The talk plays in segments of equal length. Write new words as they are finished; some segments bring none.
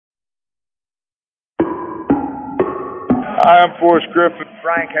Hi, I'm Forrest Griffin.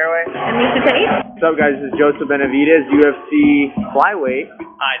 Brian Caraway. And Lisa Tate. What's up, guys? This is Joseph Benavidez, UFC flyweight.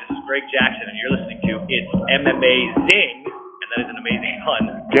 Hi, this is Greg Jackson, and you're listening to It's MMA Zing, and that is an amazing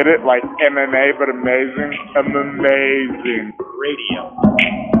pun. Get it? Like MMA, but amazing? Amazing. Radio.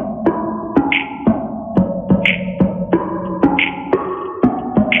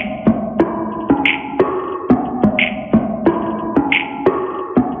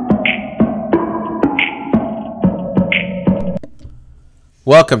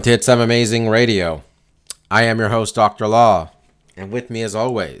 Welcome to It's Amazing Radio. I am your host, Dr. Law, and with me as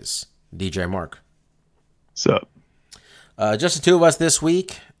always, DJ Mark. What's up? Just the two of us this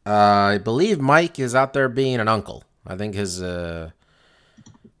week. I believe Mike is out there being an uncle. I think he's got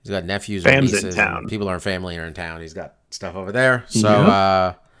nephews and nieces. In town. People in family are in town. He's got stuff over there.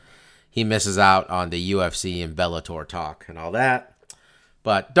 So he misses out on the UFC and Bellator talk and all that.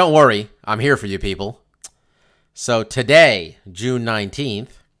 But don't worry, I'm here for you people. So today, June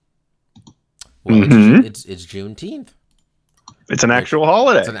 19th, well, it's Juneteenth. It's an actual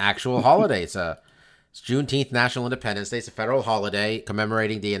holiday. It's an actual holiday. It's Juneteenth, National Independence Day. It's a federal holiday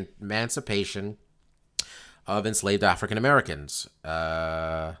commemorating the emancipation of enslaved African Americans.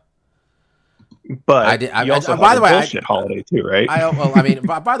 But by the way, bullshit holiday too, right?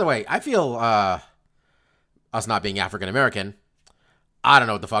 By the way, I feel us not being African American. I don't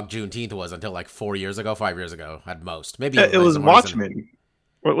know what the fuck Juneteenth was until like 5 years ago at most. Maybe it was Watchmen.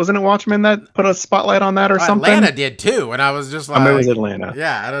 Wasn't it Watchmen that put a spotlight on that or something? Atlanta did too, and I was just like, I mean, it was Atlanta.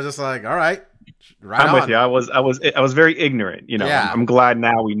 Yeah, and I was just like, all right, I'm with you. I was very ignorant. You know, yeah. I'm glad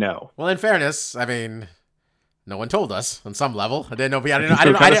now we know. Well, in fairness, I mean, no one told us on some level. I didn't know. I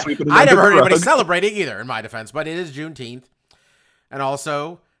never heard anybody celebrating either. In my defense, but it is Juneteenth, and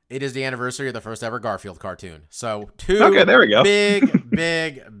also it is the anniversary of the first ever Garfield cartoon. So there we go.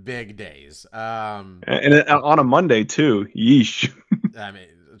 big days. And on a Monday too. Yeesh. I mean,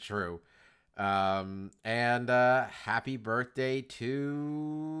 true. And happy birthday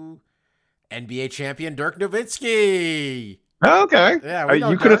to NBA champion Dirk Nowitzki. Okay. Yeah,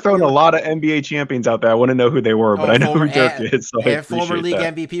 you could have thrown a lot of NBA champions out there. I wouldn't know who they were, but I know who Dirk is. So and former league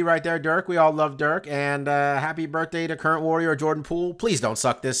MVP right there, Dirk. We all love Dirk. And happy birthday to current Warrior Jordan Poole. Please don't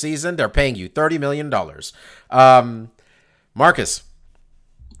suck this season. They're paying you $30 million. Marcus.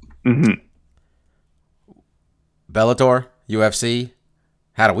 Bellator, UFC,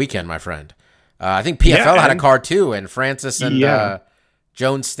 had a weekend, my friend. I think PFL had a card too, and Francis and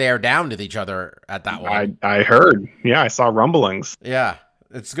Jones stare down with each other at that one. I heard. Yeah, I saw rumblings. Yeah,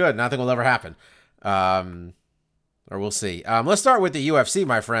 it's good. Nothing will ever happen. Or we'll see. Let's start with the UFC,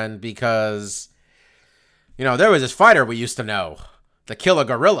 my friend, because, you know, there was this fighter we used to know, the Killer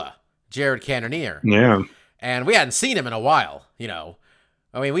Gorilla, Jared Cannonier. Yeah. And we hadn't seen him in a while, you know.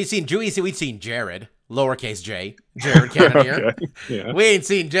 I mean, we'd seen Jared, lowercase J, Jared Cannonier. Okay. Yeah. We ain't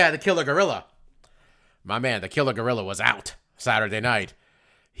seen the Killer Gorilla. My man, the Killer Gorilla was out Saturday night.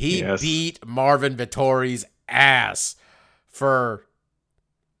 He beat Marvin Vettori's ass for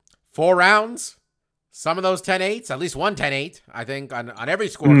 4 rounds. Some of those 10-8s, at least one 10-8, I think, on every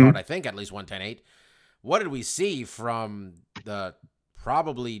scorecard, I think at least one 10-8. What did we see from the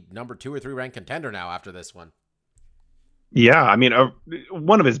probably number 2 or 3 ranked contender now after this one? Yeah, I mean,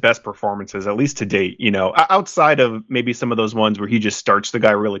 one of his best performances, at least to date, you know, outside of maybe some of those ones where he just starts the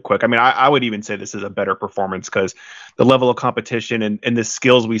guy really quick. I mean, I would even say this is a better performance because the level of competition and the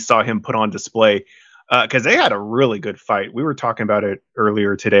skills we saw him put on display, because they had a really good fight. We were talking about it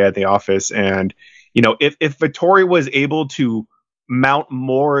earlier today at the office. And, you know, if Vettori was able to mount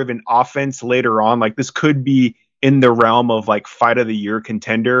more of an offense later on, like this could be in the realm of like fight of the year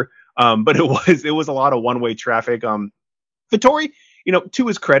contender. But it was a lot of one-way traffic. Vettori, you know, to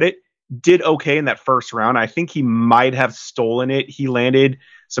his credit, did okay in that first round. I think he might have stolen it. He landed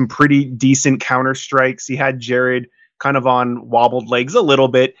some pretty decent counter strikes. He had Jared kind of on wobbled legs a little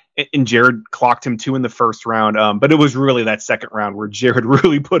bit, and Jared clocked him 2 in the first round. But it was really that second round where Jared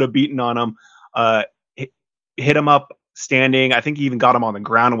really put a beating on him, hit him up standing. I think he even got him on the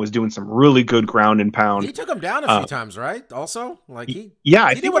ground and was doing some really good ground and pound. He took him down a few times, right? Also, like he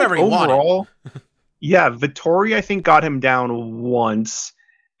did whatever he wanted. Yeah, Vettori, I think, got him down once,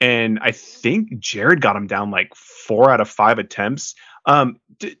 and I think Jared got him down like 4 out of 5 attempts.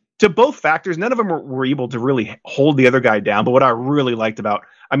 To both factors, none of them were able to really hold the other guy down. But what I really liked about,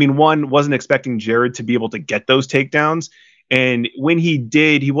 I mean, one, wasn't expecting Jared to be able to get those takedowns. And when he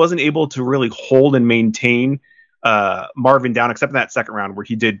did, he wasn't able to really hold and maintain Marvin down, except in that second round where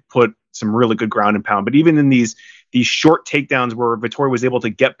he did put some really good ground and pound. But even in these short takedowns where Vettori was able to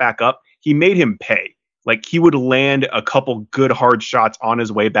get back up, he made him pay. Like he would land a couple good hard shots on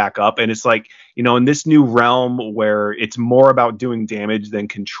his way back up. And it's like, in this new realm where it's more about doing damage than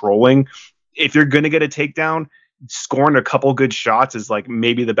controlling, if you're going to get a takedown, scoring a couple good shots is like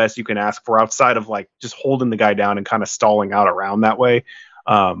maybe the best you can ask for outside of like just holding the guy down and kind of stalling out around that way.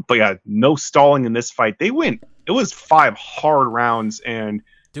 But yeah, no stalling in this fight. It was 5 hard rounds. And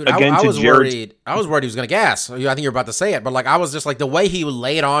dude, I was worried. I was worried he was going to gas. I think you're about to say it, but like I was just like the way he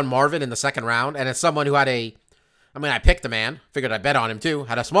laid on Marvin in the second round, and as someone who had I picked the man, figured I'd bet on him too,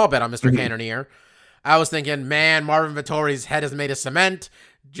 had a small bet on Mr. Cannonier. I was thinking, man, Marvin Vettori's head is made of cement.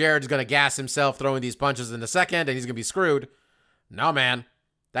 Jared's going to gas himself throwing these punches in the second, and he's going to be screwed. No, man.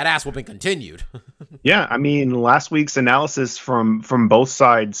 That ass whooping continued. Yeah, I mean, last week's analysis from both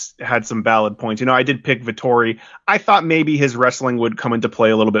sides had some valid points. I did pick Vettori. I thought maybe his wrestling would come into play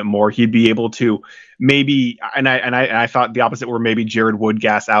a little bit more. He'd be able to maybe, and I thought the opposite, where maybe Jared would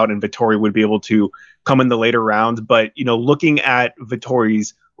gas out and Vettori would be able to come in the later rounds. But looking at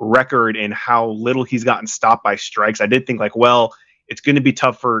Vettori's record and how little he's gotten stopped by strikes, I did think like, well, it's going to be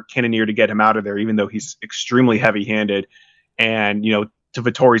tough for Cannonier to get him out of there, even though he's extremely heavy-handed. And to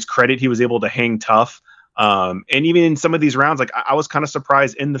Vettori's credit, he was able to hang tough. And even in some of these rounds, like I was kind of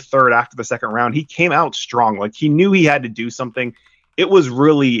surprised in the third after the second round, he came out strong. Like he knew he had to do something. It was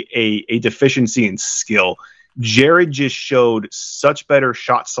really a deficiency in skill. Jared just showed such better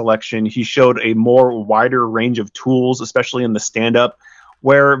shot selection. He showed a more wider range of tools, especially in the stand-up,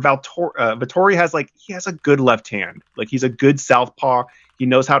 where Vettori has a good left hand. Like he's a good southpaw. He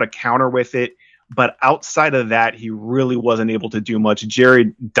knows how to counter with it. But outside of that, he really wasn't able to do much.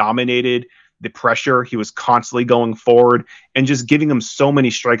 Jared dominated the pressure. He was constantly going forward and just giving him so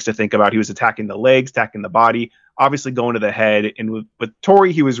many strikes to think about. He was attacking the legs, attacking the body, obviously going to the head. And with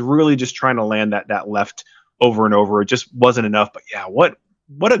Vettori, he was really just trying to land that left over and over. It just wasn't enough. But yeah, what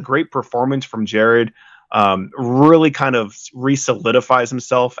a great performance from Jared. Really kind of re-solidifies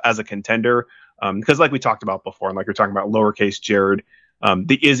himself as a contender. Because like we talked about before, and like you're talking about lowercase Jared,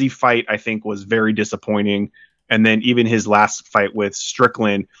 the Izzy fight, I think, was very disappointing. And then even his last fight with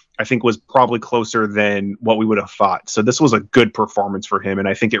Strickland, I think, was probably closer than what we would have thought. So this was a good performance for him. And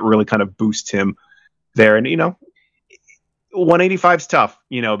I think it really kind of boosts him there. And, 185 is tough,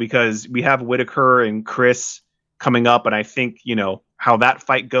 because we have Whitaker and Chris coming up. And I think, how that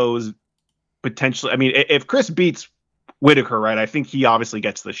fight goes potentially. I mean, if Chris beats Whitaker, right, I think he obviously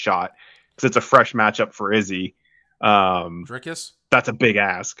gets the shot because it's a fresh matchup for Izzy. Drickus? That's a big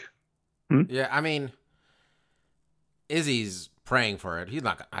ask. Yeah, I mean, Izzy's praying for it. He's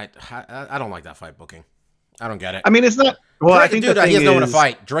not. I don't like that fight booking. I don't get it. I mean, it's not. Well, I think dude, he has no one to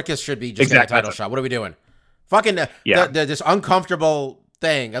fight. Drickus should be just getting a title shot. What are we doing? Fucking this uncomfortable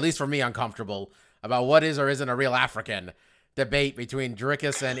thing. At least for me, uncomfortable about what is or isn't a real African debate between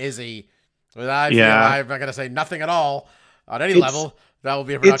Drickus and Izzy. I'm not gonna say nothing at all on any level. That will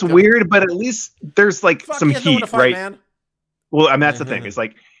be. It's weird, but at least there's like some heat, fight, right? Man. Well, I mean, that's the thing. It's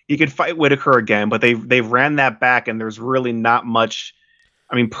like he could fight Whitaker again, but they've ran that back, and there's really not much.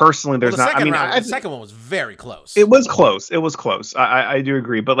 I mean, personally, there's not. I mean, the second one was very close. It was close. It was close. I do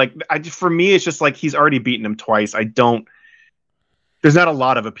agree, but like, for me, it's just like he's already beaten him twice. There's not a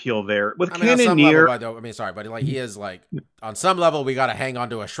lot of appeal there with Cannonier. But he is like on some level, we got to hang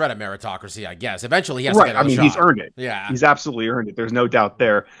on to a shred of meritocracy, I guess. Eventually, he has to get a shot. He's earned it. Yeah, he's absolutely earned it. There's no doubt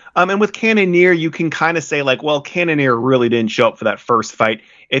there. And with Cannonier, you can kind of say like, well, Cannonier really didn't show up for that first fight.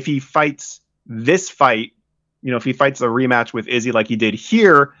 If he fights this fight, if he fights a rematch with Izzy like he did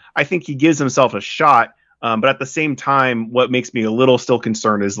here, I think he gives himself a shot. But at the same time, what makes me a little still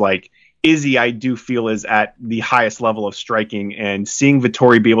concerned is like, Izzy, I do feel, is at the highest level of striking, and seeing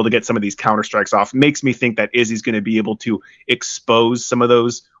Vettori be able to get some of these counter strikes off makes me think that Izzy's going to be able to expose some of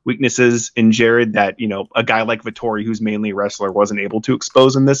those weaknesses in Jared that, a guy like Vettori, who's mainly a wrestler, wasn't able to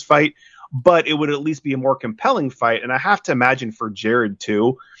expose in this fight. But it would at least be a more compelling fight. And I have to imagine for Jared,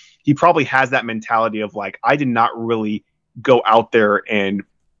 too, he probably has that mentality of like, I did not really go out there and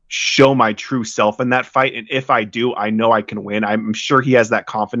show my true self in that fight, and if I do, I know I can win. I'm sure he has that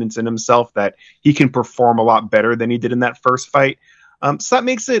confidence in himself that he can perform a lot better than he did in that first fight. So that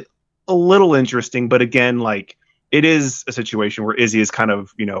makes it a little interesting, but again, like, it is a situation where Izzy is kind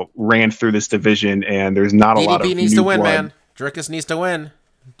of, ran through this division, and there's not a lot of needs to win, blood. Man. Drickus needs to win.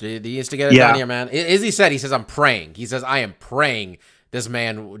 He needs to get it done here, man. Izzy says, I'm praying. He says, I am praying this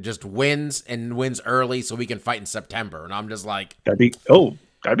man just wins and wins early so we can fight in September. And I'm just like, that'd be cool.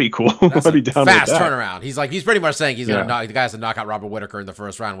 I'd be down fast with that. Turnaround. He's pretty much saying he's gonna knock the guys to knock out Robert Whitaker in the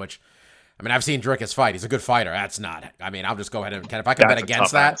first round. Which, I mean, I've seen Drickus fight. He's a good fighter. That's not. I mean, I'll just go ahead and if I can bet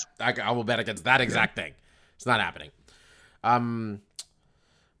against that, I will bet against that exact thing. It's not happening.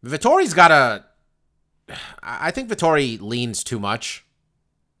 Vittori's got to I think Vettori leans too much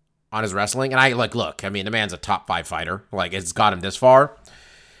on his wrestling. And I look, I mean, the man's a top 5 fighter. Like, it's got him this far.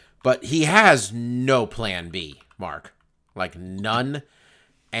 But he has no plan B, Mark. Like, none.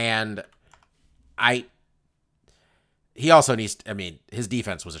 And he also needs, I mean, his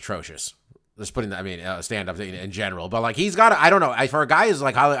defense was atrocious. Just putting that, I mean, stand-up in general. But, like, he's got, I don't know. For a guy who's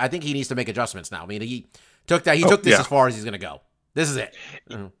like, I think he needs to make adjustments now. I mean, he took this as far as he's going to go. This is it.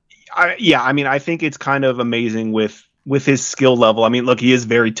 I mean, I think it's kind of amazing with his skill level. I mean, look, he is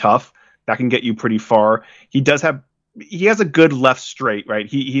very tough. That can get you pretty far. He has a good left straight, right?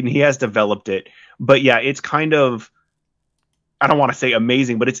 He has developed it. But yeah, it's kind of, I don't want to say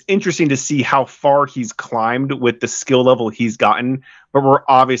amazing, but it's interesting to see how far he's climbed with the skill level he's gotten. But we're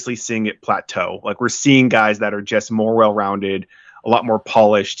obviously seeing it plateau. Like, we're seeing guys that are just more well-rounded, a lot more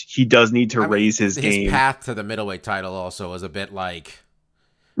polished. He does need to raise his game. His path to the middleweight title also was a bit like,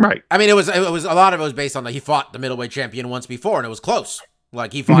 right. I mean, it was a lot of it was based on he fought the middleweight champion once before, and it was close.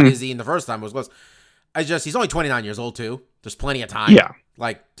 Like, he fought Izzy in the first time, it was close. He's only 29 years old too. There's plenty of time,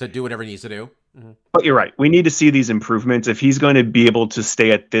 to do whatever he needs to do. Mm-hmm. But you're right. We need to see these improvements. If he's going to be able to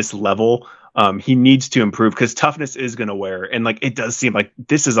stay at this level, he needs to improve, because toughness is going to wear. And like, it does seem like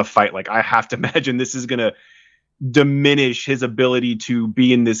this is a fight. Like, I have to imagine this is going to diminish his ability to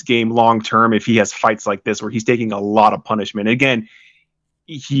be in this game long term if he has fights like this where he's taking a lot of punishment. Again,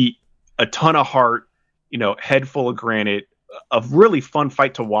 a ton of heart, head full of granite, a really fun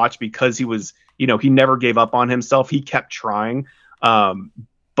fight to watch because he was, he never gave up on himself. He kept trying.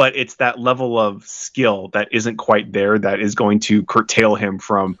 But it's that level of skill that isn't quite there that is going to curtail him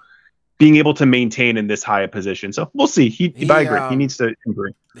from being able to maintain in this high a position. So we'll see. I agree. He needs to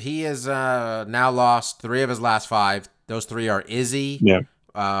improve. He has now lost 3 of his last 5. Those 3 are Izzy,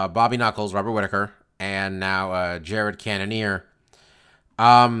 Bobby Knuckles, Robert Whittaker, and now Jared Cannonier.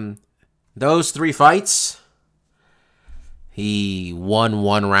 Those 3 fights, he won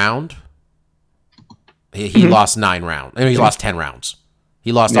 1 round. He lost 9 rounds. I mean, he lost 10 rounds.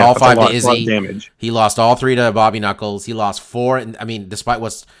 He lost all 5 to Izzy. He lost all 3 to Bobby Knuckles. He lost 4. And I mean, despite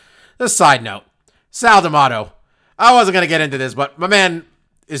what's the side note, Sal D'Amato. I wasn't gonna get into this, but my man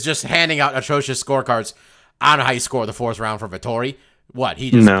is just handing out atrocious scorecards. I don't know how you score the 4th round for Vettori. What,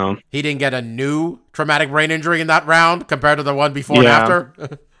 he didn't get a new traumatic brain injury in that round compared to the one before and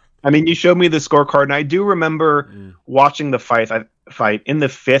after? I mean, you showed me the scorecard, and I do remember watching the fight in the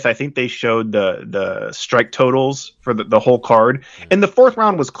 5th. I think they showed the strike totals for the whole card, and the 4th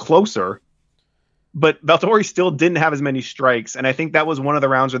round was closer, but Vettori still didn't have as many strikes, and I think that was one of the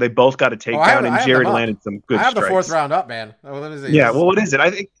rounds where they both got a takedown, and Jared landed some good strikes. I have the 4th round up, man. What is it?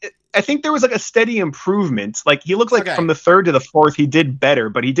 I think there was like a steady improvement. Like, he looked like from the 3rd to the 4th, he did better,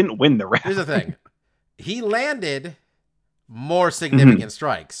 but he didn't win the round. Here's the thing. He landed more significant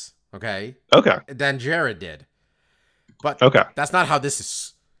strikes, than Jared did. But that's not how this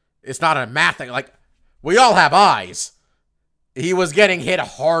is. It's not a math thing. Like, we all have eyes. He was getting hit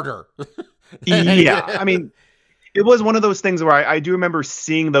harder. I mean, it was one of those things where I do remember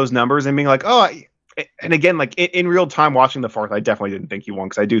seeing those numbers and being like, and again, like in real time watching the 4th, I definitely didn't think he won,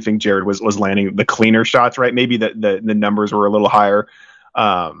 because I do think Jared was landing the cleaner shots, right? Maybe the numbers were a little higher.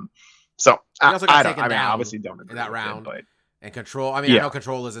 So I obviously don't agree in that round. But and control. I mean, I know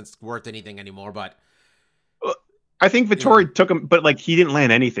control isn't worth anything anymore, but I think Vettori took him, but like, he didn't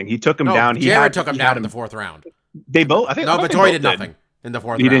land anything. He took him down. Jared took him down in the 4th round. They both. I think Vettori did nothing in the 4th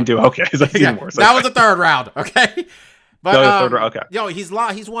round. He didn't do okay. That was the 3rd round. Okay, but that was the 3rd round.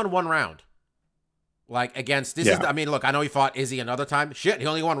 Okay. He's won 1 round. Like, against this is. I mean, look, I know he fought Izzy another time. Shit, he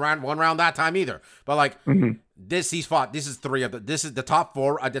only won 1 round that time either. But like he's fought. This is 3 of the. This is the top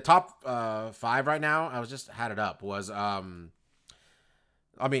 4. The top 5 right now. I was just had it up. Was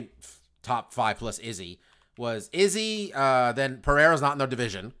top 5 plus Izzy was Izzy. Then Pereira's not in their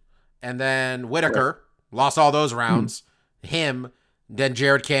division, and then Whittaker lost all those rounds. Him, then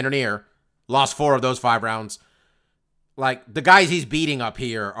Jared Cannonier lost 4 of those 5 rounds. Like, the guys he's beating up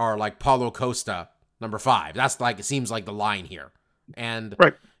here are like Paulo Costa, number 5. That's like, it seems like the line here. And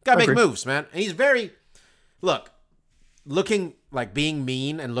gotta make moves, man. And he's looking like being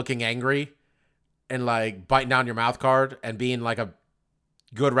mean and looking angry and like biting down your mouth card and being like a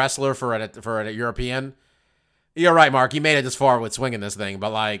good wrestler for a European. You're right, Mark. You made it this far with swinging this thing,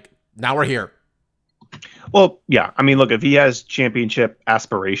 but like, now we're here. Well, yeah. I mean, look, if he has championship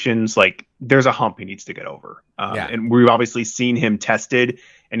aspirations, like, there's a hump he needs to get over. And we've obviously seen him tested,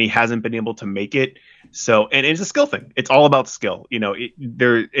 and he hasn't been able to make it. So, and it's a skill thing. It's all about skill.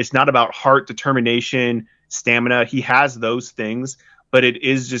 It's not about heart, determination, stamina. He has those things, but it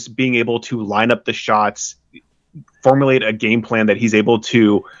is just being able to line up the shots, formulate a game plan that he's able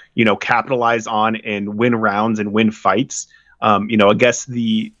to, capitalize on and win rounds and win fights. I guess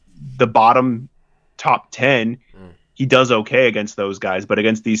the bottom top 10, he does okay against those guys, but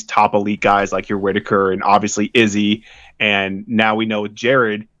against these top elite guys like your Whitaker and obviously Izzy, and now we know with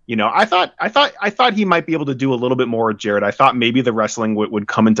Jared, I thought he might be able to do a little bit more with Jared. I thought maybe the wrestling would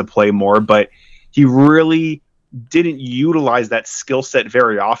come into play more, but he really didn't utilize that skill set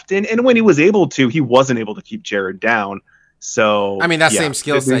very often. And when he was able to, he wasn't able to keep Jared down. So I mean, that same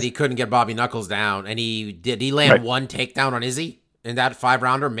skill set, he couldn't get Bobby Knuckles down, and he land one takedown on Izzy in that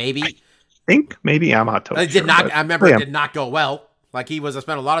 5-rounder, maybe. I think maybe I'm not totally It did not. But, I remember it did not go well. Like I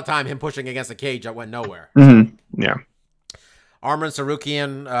spent a lot of time him pushing against the cage that went nowhere. Mm-hmm. Yeah. Arman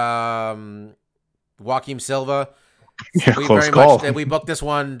Sarukian, Joaquim Silva. Yeah, we close call. We booked this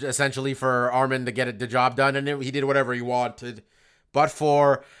one essentially for Arman to get the job done, and he did whatever he wanted. But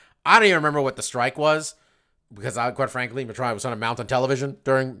I don't even remember what the strike was, because I, quite frankly, I was on a mount on television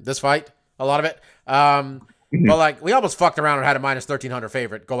during this fight, a lot of it. But we almost fucked around and had a minus 1,300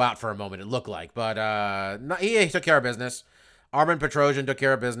 favorite go out for a moment, it looked like. But he took care of business. Armin Petrosian took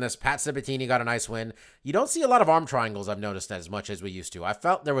care of business. Pat Sabatini got a nice win. You don't see a lot of arm triangles, I've noticed, as much as we used to. I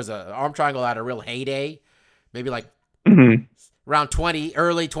felt there was an arm triangle at a real heyday, maybe around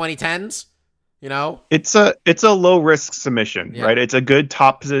early 2010s. It's a low risk submission, right? It's a good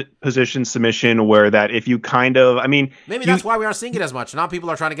top position submission where that if you maybe that's why we aren't seeing it as much. Now people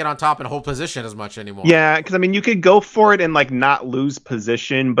are trying to get on top and hold position as much anymore. Yeah, because you could go for it and not lose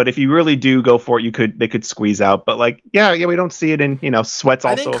position, but if you really do go for it, they could squeeze out. But we don't see it in sweat's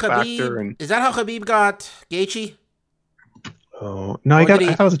also a factor. And is that how Khabib got Gaethje? Oh no, I thought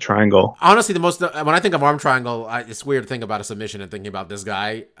it was a triangle. Honestly, when I think of arm triangle, it's weird to think about a submission and thinking about this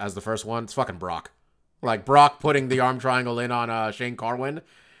guy as the first one. It's fucking Brock. Brock putting the arm triangle in on Shane Carwin.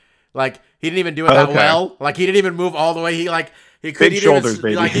 He didn't even do it that well. He didn't even move all the way. He could. Big shoulders,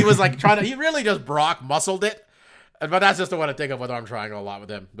 baby. He was trying to. He really just Brock muscled it. But that's just the one I think of with arm triangle a lot with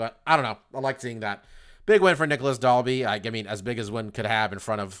him. But I don't know. I like seeing that. Big win for Nicholas Dalby. I mean, as big as one could have in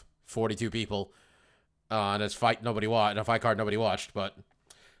front of 42 people. On his fight, a fight card nobody watched, but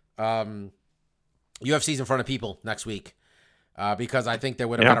UFC's in front of people next week because I think they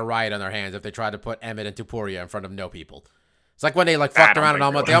would have had a riot on their hands if they tried to put Emmett and Topuria in front of no people. It's like when they fucked around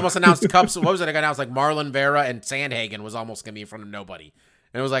and they almost announced Cups. What was it? They announced Marlon Vera and Sandhagen was almost gonna be in front of nobody,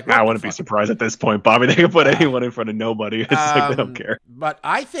 and it was I wouldn't be surprised at this point, Bobby. They can put anyone in front of nobody. It's they don't care. But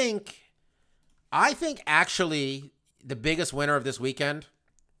I think actually the biggest winner of this weekend.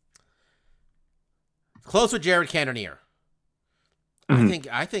 Close with Jared Cannonier. I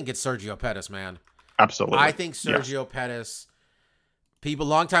think it's Sergio Pettis, man. Absolutely. I think Sergio Pettis,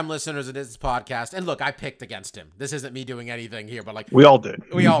 longtime listeners of this podcast, and look, I picked against him. This isn't me doing anything here, but we all did.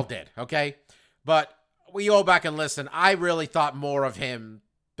 We all did, okay? But we go back and listen. I really thought more of him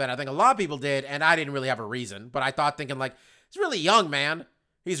than I think a lot of people did, and I didn't really have a reason. But I thought thinking he's really young, man.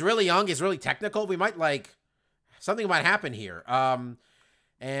 He's really young. He's really technical. We might something might happen here.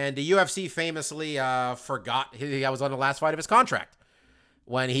 And the UFC famously forgot he was on the last fight of his contract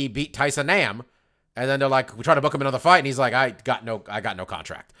when he beat Tyson Nam, and then they're we try to book him another fight, and he's like, I got no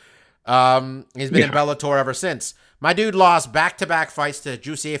contract. He's been in Bellator ever since. My dude lost back-to-back fights to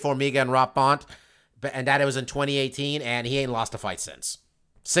Jussier Formiga and Rob Font, and that it was in 2018, and he ain't lost a fight since.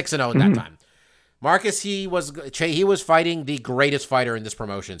 6-0 at that time. Marcus, he was fighting the greatest fighter in this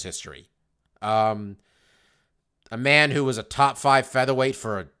promotion's history. A man who was a top 5 featherweight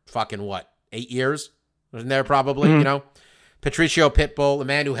for fucking 8 years? Wasn't there probably, Patricio Pitbull, a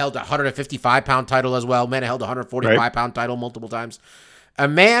man who held a 155-pound title as well. Man who held a 145-pound title multiple times. A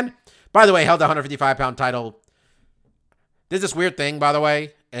man, by the way, held a 155-pound title. There's this weird thing, by the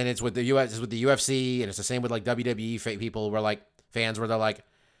way, and it's with the UFC, and it's the same with WWE people where fans where they're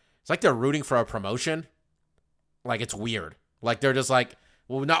it's like they're rooting for a promotion. It's weird. They're just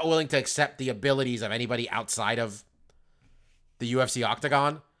we're not willing to accept the abilities of anybody outside of the UFC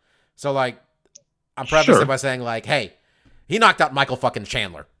octagon. So, I'm prefacing by saying, hey, he knocked out Michael fucking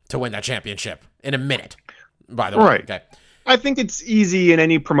Chandler to win that championship in a minute, by the way. Right. Okay. I think it's easy in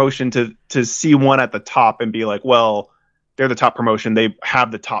any promotion to see one at the top and be well, they're the top promotion. They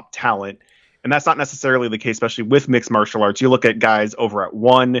have the top talent. And that's not necessarily the case, especially with mixed martial arts. You look at guys over at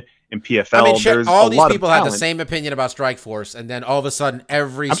ONE and PFL. There's all a these lot people of had the same opinion about Strikeforce, and then all of a sudden,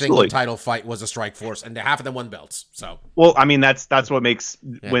 every single title fight was a Strikeforce, and half of them won belts. So, well, I mean, that's what makes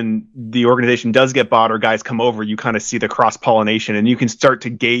when the organization does get bought or guys come over, you kind of see the cross pollination, and you can start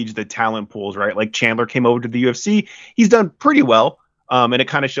to gauge the talent pools, right? Like Chandler came over to the UFC, he's done pretty well, and it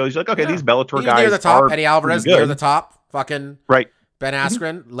kind of shows you okay, these Bellator guys near the top. are Eddie Alvarez near the top. Fucking right. Ben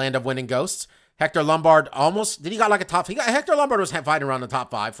Askren, land of winning ghosts. Hector Lombard Hector Lombard was fighting around the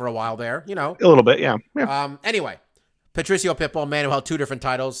top 5 for a while there, you know. A little bit, yeah. Anyway, Patricio Pitbull, man who held 2 different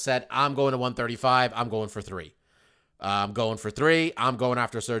titles, said, I'm going to 135. I'm going for 3. I'm going for 3. I'm going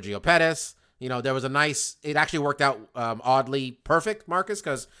after Sergio Pettis. You know, there was it actually worked out oddly perfect, Marcus,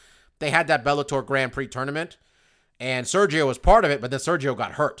 because they had that Bellator Grand Prix tournament, and Sergio was part of it, but then Sergio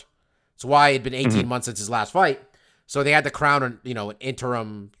got hurt. That's why it had been 18 months since his last fight. So they had to crown an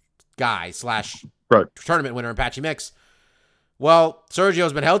interim guy / tournament winner in Patchy Mix. Well,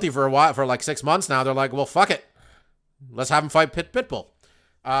 Sergio's been healthy for a while, for like 6 months now. They're like, well, fuck it. Let's have him fight Pitbull.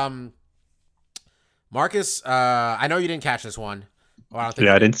 Marcus, I know you didn't catch this one. Well,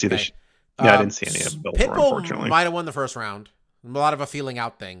 I didn't see this. I didn't see any of Bellator, unfortunately. Pitbull might have won the first round. A lot of a feeling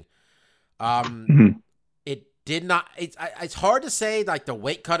out thing. It did not. It's hard to say like the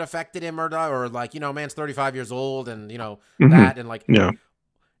weight cut affected him or like, you know, man's 35 years old and, you know, that and like,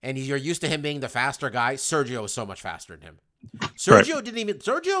 and you're used to him being the faster guy. Sergio is so much faster than him.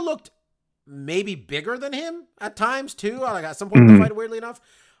 Sergio looked maybe bigger than him at times too. Like at some point in the fight, weirdly enough,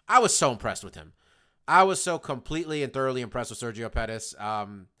 I was so impressed with him. I was so completely and thoroughly impressed with Sergio Pettis.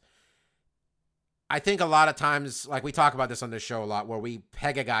 I think a lot of times, like we talk about this on this show a lot, where we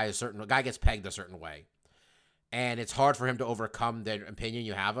peg a guy a guy gets pegged a certain way, and it's hard for him to overcome the opinion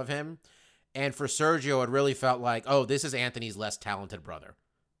you have of him. And for Sergio, it really felt like, oh, this is Anthony's less talented brother.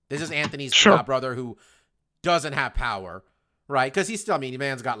 This is Anthony's brother who doesn't have power, right? Because he's still, I mean, the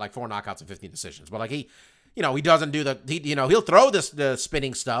man's got like 4 knockouts and 15 decisions, but like he doesn't do he'll throw the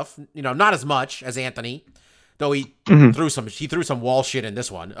spinning stuff, you know, not as much as Anthony, though he threw some wall shit in this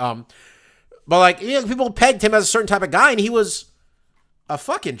one. But like, you know, people pegged him as a certain type of guy, and he was a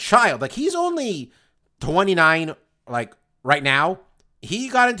fucking child. Like, he's only 29, like right now. He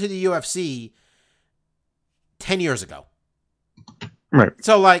got into the UFC 10 years ago. Right.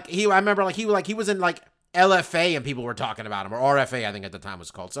 So like I remember he was in like LFA and people were talking about him, or RFA, I think at the time it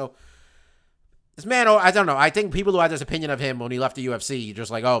was called. So this man, I don't know. I think people who had this opinion of him when he left the UFC,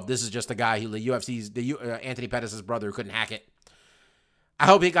 just like, oh, this is just the guy the Anthony Pettis' brother who couldn't hack it. I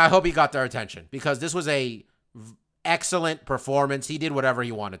hope he got their attention, because this was a excellent performance. He did whatever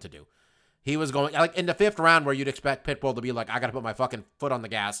he wanted to do. He was going like in the 5th round, where you'd expect Pitbull to be like, I got to put my fucking foot on the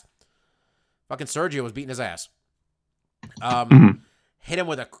gas. Fucking Sergio was beating his ass. Hit him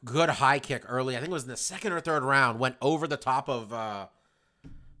with a good high kick early. I think it was in the 2nd or 3rd round. Went over the top of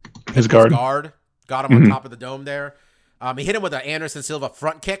his guard. Got him on top of the dome there. He hit him with an Anderson Silva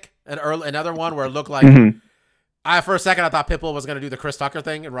front kick. Another one where it looked like. For a second, I thought Pitbull was going to do the Chris Tucker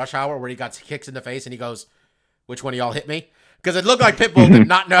thing in Rush Hour, where he got kicks in the face and he goes, which one of y'all hit me? Because it looked like Pitbull did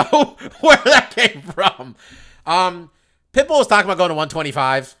not know where that came from. Pitbull was talking about going to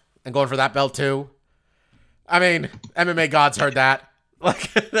 125 and going for that belt too. I mean, MMA gods heard that.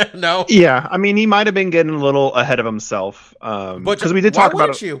 Like, no. Yeah, I mean, he might have been getting a little ahead of himself. Because we did talk about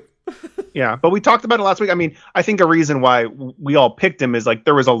it. You? Yeah, but we talked about it last week. I mean, I think a reason why we all picked him is like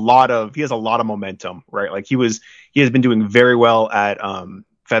he has a lot of momentum, right? Like he has been doing very well at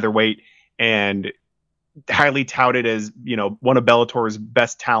featherweight and highly touted as, you know, one of Bellator's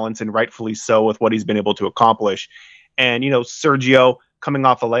best talents, and rightfully so with what he's been able to accomplish. And, you know, Sergio coming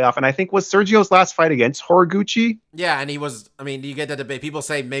off a layoff, and I think was Sergio's last fight against Horiguchi. Yeah, and he was, I mean, you get that debate. People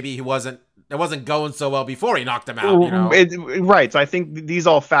say maybe it wasn't going so well before he knocked him out, you know? Right. So I think these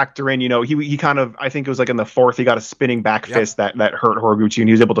all factor in, you know, he kind of, I think it was like in the 4th, he got a spinning back fist that hurt Horiguchi, and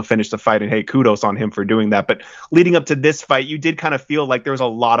he was able to finish the fight, and hey, kudos on him for doing that. But leading up to this fight, you did kind of feel like there was a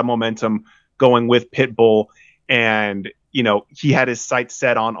lot of momentum going with Pitbull, and, you know, he had his sights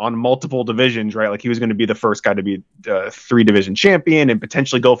set on multiple divisions, right? Like he was going to be the first guy to be 3-division champion and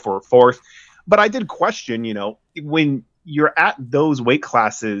potentially go for a 4th. But I did question, you know, when you're at those weight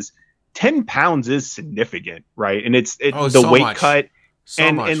classes, 10 pounds is significant, right? And it's the weight cut.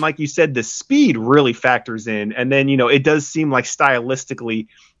 And like you said, the speed really factors in. And then, you know, it does seem like stylistically,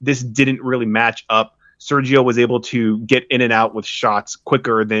 this didn't really match up. Sergio was able to get in and out with shots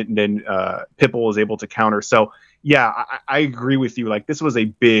quicker than Pitbull was able to counter. So, yeah, I agree with you. Like, this was a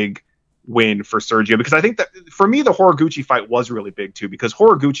big win for Sergio, because I think that for me, the Horiguchi fight was really big too, because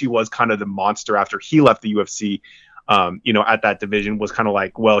Horiguchi was kind of the monster after he left the UFC. You know, at that division, was kind of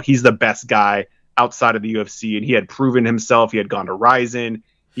like, well, he's the best guy outside of the UFC, and he had proven himself. He had gone to Rizin.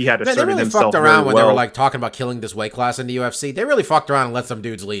 He had asserted himself. They really fucked around when they were like talking about killing this weight class in the UFC. They really fucked around and let some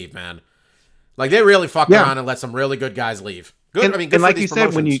dudes leave, man. Like, they really fucked around and let some really good guys leave. Good. Good and like you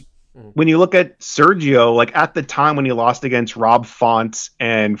said, when you look at Sergio, like at the time when he lost against Rob Font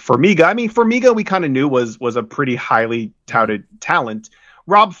and Formiga, I mean, Formiga we kind of knew was a pretty highly touted talent.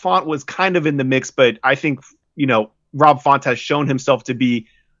 Rob Font was kind of in the mix, but I think, you know, Rob Font has shown himself to be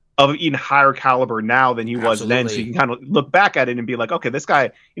of even higher caliber now than he was then. So you can kind of look back at it and be like, okay, this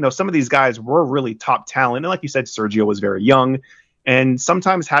guy, some of these guys were really top talent. And like you said, Sergio was very young. And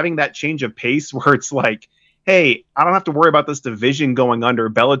sometimes having that change of pace where it's like, hey, I don't have to worry about this division going under.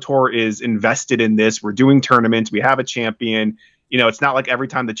 Bellator is invested in this. We're doing tournaments. We have a champion. It's not like every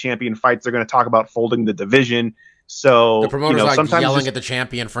time the champion fights, they're going to talk about folding the division. So the promoter's like sometimes yelling at the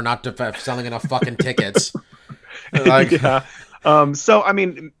champion for not selling enough fucking tickets. Like, yeah. So, I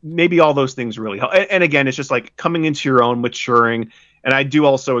mean, maybe all those things really help. And again, it's just like coming into your own, maturing. And I do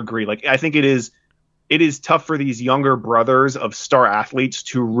also agree. Like, I think it is tough for these younger brothers of star athletes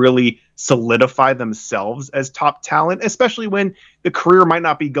to really solidify themselves as top talent, especially when the career might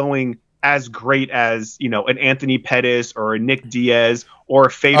not be going as great as, an Anthony Pettis or a Nick Diaz or a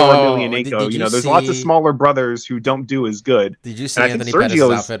Fedor Emelianenko. There's lots of smaller brothers who don't do as good. Did you see Anthony Pettis'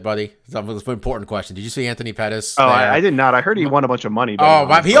 outfit, buddy? That's an important question. Did you see Anthony Pettis? Oh, I did not. I heard he won a bunch of money.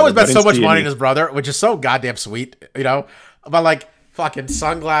 He always bet so much money in his brother, which is so goddamn sweet, But like fucking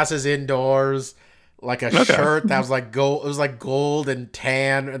sunglasses indoors. Like a shirt that was like gold. It was like gold and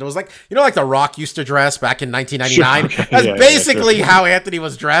tan, and it was like like the Rock used to dress back in 1999. Sure. That's basically how Anthony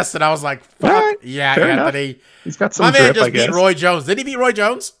was dressed, and I was like, "Fuck right. yeah, Fair Anthony." Enough. He's got some. My man drip, just beat Roy Jones. Did he beat Roy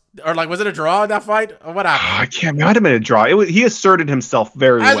Jones, or like was it a draw in that fight, or what happened? I can't. It might have been a draw. He asserted himself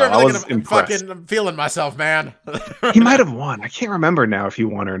very well. I was impressed. I'm feeling myself, man. He might have won. I can't remember now if he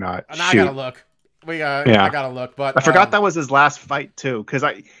won or not. I gotta look. I gotta look, but I forgot that was his last fight too, because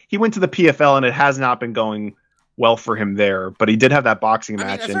he went to the PFL and it has not been going well for him there, but he did have that boxing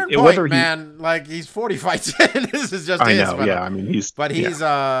match. And point, man, like he's 40 fights in. This is just. I know, but, yeah. I mean, he's. But he's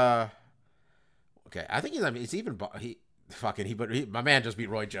okay. I think he's even my man just beat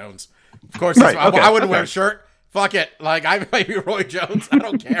Roy Jones. Of course, right, I wouldn't wear a shirt. Fuck it, like I might be Roy Jones. I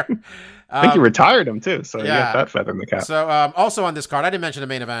don't care. I think he retired him too, so yeah, that feather in the cap. So also on this card, I didn't mention the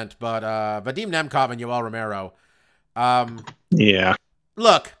main event, but Vadim Nemkov and Yoel Romero. Yeah.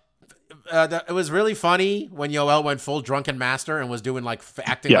 Look. It was really funny when Yoel went full drunken master and was doing like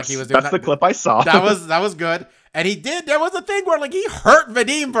acting like he was doing that's the clip I saw. That was good. And he did. There was a thing where like he hurt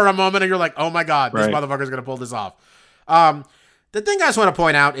Vadim for a moment, and you're like, oh my god, this motherfucker's gonna pull this off. The thing I just want to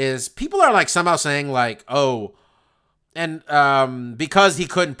point out is people are like somehow saying like, oh, and because he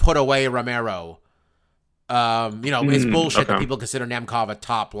couldn't put away Romero, it's bullshit that people consider Nemkov a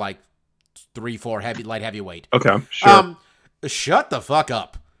top like 3-4 light heavyweight. Okay, sure. Shut the fuck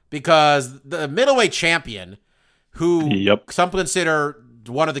up. Because the middleweight champion, who some consider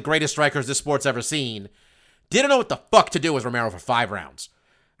one of the greatest strikers this sport's ever seen, didn't know what the fuck to do with Romero for 5 rounds.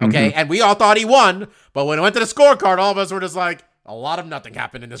 Okay? And we all thought he won, but when it went to the scorecard, all of us were just like, a lot of nothing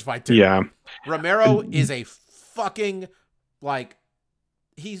happened in this fight, too. Yeah. Romero is a fucking, like,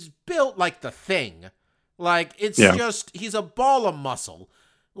 he's built like the Thing. Like, it's just, he's a ball of muscle.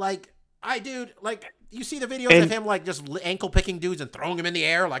 Like, you see the videos of him like just ankle picking dudes and throwing them in the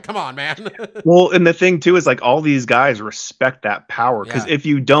air. Like, come on, man. Well, and the thing too is like all these guys respect that power because if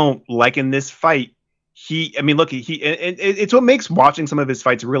you don't, like in this fight, it's what makes watching some of his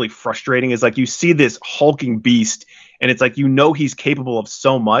fights really frustrating. Is like you see this hulking beast, and it's like he's capable of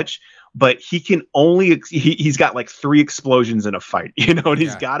so much, but he can only he's got like 3 explosions in a fight, and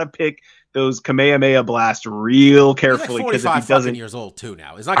he's got to pick those Kamehameha blasts real carefully because if he doesn't, years old too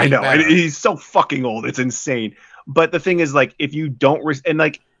now. It's not I know better. He's so fucking old. It's insane. But the thing is, like, if you don't, and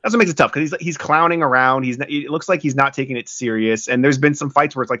like that's what makes it tough because he's clowning around. It looks like he's not taking it serious. And there's been some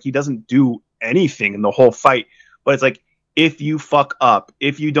fights where it's like he doesn't do anything in the whole fight. But it's like if you fuck up,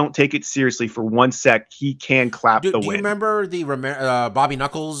 if you don't take it seriously for 1 sec, he can clap the win. Do you remember the Bobby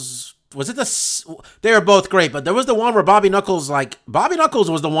Knuckles? Was it they were both great, but there was the one where Bobby Knuckles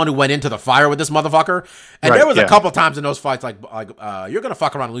was the one who went into the fire with this motherfucker. And there was a couple times in those fights, like you're going to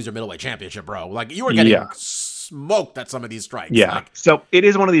fuck around and lose your middleweight championship, bro. Like you were getting smoked at some of these strikes. Yeah. Like, so it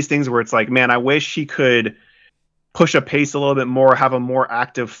is one of these things where it's like, man, I wish he could push a pace a little bit more, have a more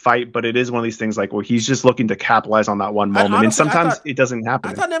active fight, but it is one of these things like, well, he's just looking to capitalize on that one moment, and sometimes it doesn't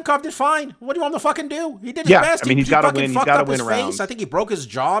happen. I thought Nemkov did fine. What do you want him to fucking do? He did his best. I mean, he's got to win. He's got to win rounds. I think he broke his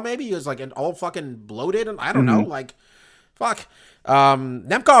jaw. Maybe he was like all fucking bloated, and I don't know. Like, fuck.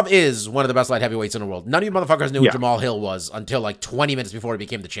 Nemkov is one of the best light heavyweights in the world. None of you motherfuckers knew who Jamal Hill was until like 20 minutes before he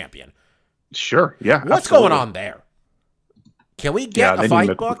became the champion. Sure. Yeah. What's going on there? Can we get a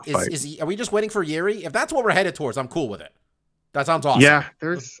fight book? Are we just waiting for Yuri? If that's what we're headed towards, I'm cool with it. That sounds awesome. Yeah,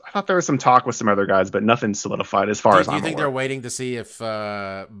 I thought there was some talk with some other guys, but nothing solidified as far as I'm aware. Do you think they're waiting to see if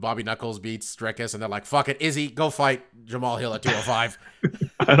Bobby Knuckles beats Strickus and they're like, fuck it, Izzy, go fight Jamal Hill at 205?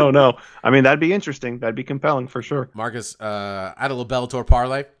 I don't know. I mean, that'd be interesting. That'd be compelling for sure. Marcus, I had a little Bellator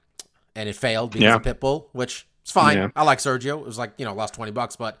parlay, and it failed because of Pitbull, which It's fine. Yeah. I like Sergio. It was like, lost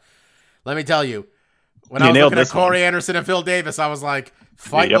 $20, but let me tell you, when I was looking at Corey Anderson and Phil Davis, I was like,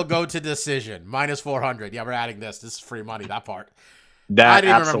 fight will go to decision. -400. Yeah, we're adding this. This is free money, that part. I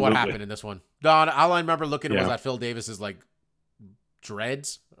didn't remember what happened in this one. Don, all I remember looking was that Phil Davis's like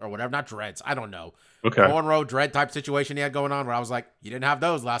dreads or whatever. Not dreads. I don't know. Okay. Cornrow dread type situation he had going on where I was like, you didn't have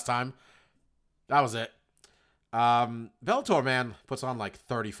those last time. That was it. Bellator, man, puts on like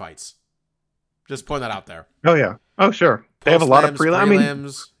 30 fights. Just putting that out there. Oh, yeah. Oh, sure. They have a lot of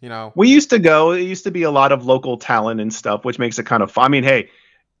prelims. We used to go. It used to be a lot of local talent and stuff, which makes it kind of fun. I mean, hey,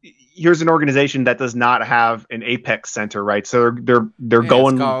 here's an organization that does not have an Apex Center, right? So they're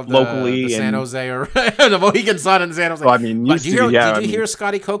going locally. The San Jose or the Mohegan Sun in San Jose. Well, I mean, did you hear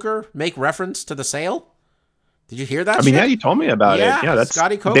Scotty Coker make reference to the sale? Did you hear that? I mean, yeah, you told me about it. Yeah, that's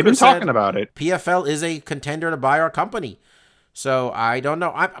Scotty Coker. They've been talking about it. PFL is a contender to buy our company. So I don't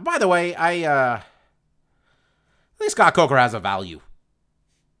know. By the way, I think Scott Coker has a value.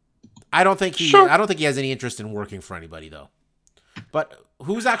 I don't think he has any interest in working for anybody though. But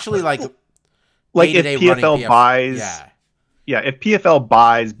who's actually like if PFL buys if PFL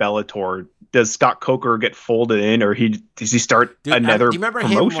buys Bellator, does Scott Coker get folded in, or does he start another do you remember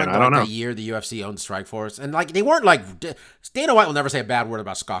promotion? Him when, I don't know. The year the UFC owned Strikeforce, and like they weren't like Dana White will never say a bad word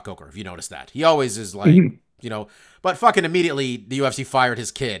about Scott Coker if you notice that. He always is like but fucking immediately the UFC fired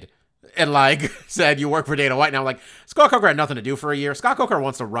his kid and like said you work for Dana White. And I'm like, Scott Coker had nothing to do for a year. Scott Coker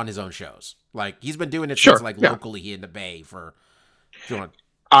wants to run his own shows. Like he's been doing it since locally in the Bay for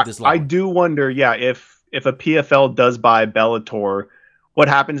this long. I do wonder, if a PFL does buy Bellator, what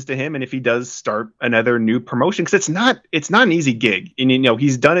happens to him, and if he does start another new promotion, because it's not an easy gig, and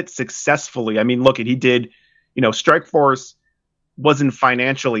he's done it successfully. I mean, look, he did, Strikeforce wasn't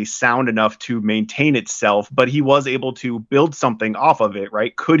financially sound enough to maintain itself, but he was able to build something off of it,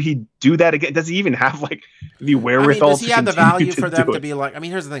 right? Could he do that again? Does he even have like the wherewithal? Does he have the value for them to be like? I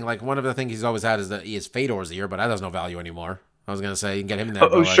mean, here's the thing: like one of the things he's always had is that he has Fedor's the year, but that has no value anymore. I was gonna say you can get him in there.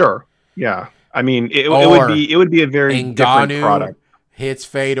 Oh, sure, yeah. I mean, it would be a very different product. Hits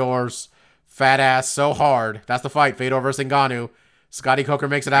Fedor's fat ass so hard. That's the fight. Fedor versus Ngannou. Scotty Coker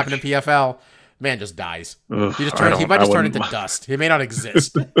makes it happen in PFL. Man just dies. He might just turn into dust. He may not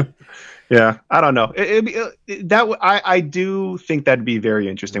exist. Yeah, I don't know. I do think that'd be very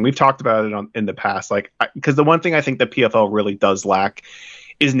interesting. We've talked about it in the past, because the one thing I think the PFL really does lack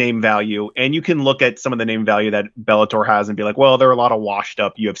is name value. And you can look at some of the name value that Bellator has and be like, well, there are a lot of washed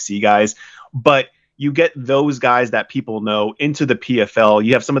up UFC guys, but you get those guys that people know into the PFL.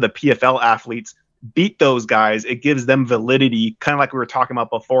 You have some of the PFL athletes beat those guys. It gives them validity, kind of like we were talking about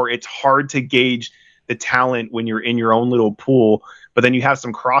before. It's hard to gauge the talent when you're in your own little pool, but then you have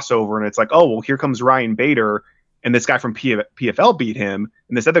some crossover and it's like, oh, well, here comes Ryan Bader and this guy from PFL beat him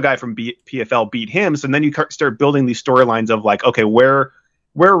and this other guy from PFL beat him. So then you start building these storylines of like, okay, where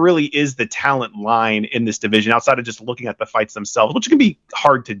really is the talent line in this division outside of just looking at the fights themselves, which can be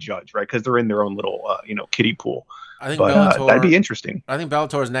hard to judge, right? Because they're in their own little, kiddie pool. I think that'd be interesting. I think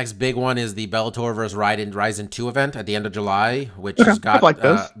Bellator's next big one is the Bellator versus Ryzen 2 event at the end of July, which has got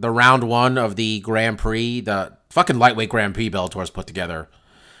the round one of the Grand Prix, the fucking lightweight Grand Prix Bellator's put together,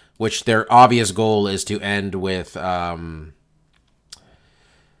 which their obvious goal is to end with AJ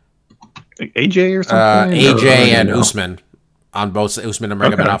or something? AJ and Usman. On both Usman and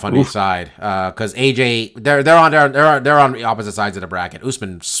Magomedov on each side, because AJ they're on the opposite sides of the bracket.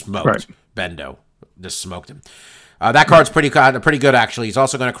 Usman smoked Bendo, just smoked him. That card's pretty good actually. He's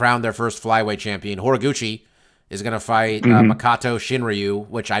also going to crown their first flyweight champion. Horiguchi is going to fight Makoto Shinryu,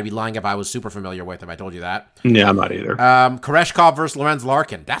 which I'd be lying if I was super familiar with if I told you that. Yeah, I'm not either. Koreshkov versus Lorenz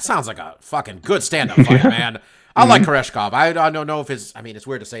Larkin. That sounds like a fucking good stand-up fight, man. I like Koreshkov. I don't know if it's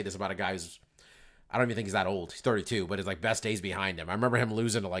weird to say this about a guy who's, I don't even think he's that old. He's 32, but his like best days behind him. I remember him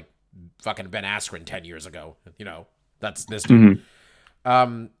losing to like fucking Ben Askren 10 years ago. That's this dude. I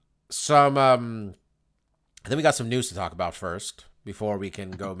think we got some news to talk about first before we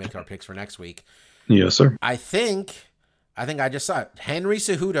can go make our picks for next week. Yes, sir. I think I just saw it. Henry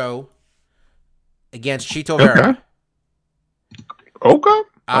Cejudo against Chito Vera. Okay.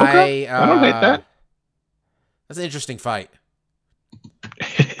 I don't hate that. That's an interesting fight.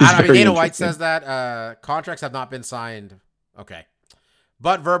 I mean, Dana White says that contracts have not been signed. Okay.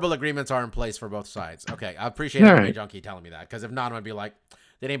 But verbal agreements are in place for both sides. Okay. I appreciate MMA Junkie telling me that, because if not, I'm going to be like,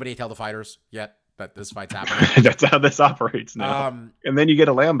 did anybody tell the fighters yet that this fight's happening? That's how this operates now. And then you get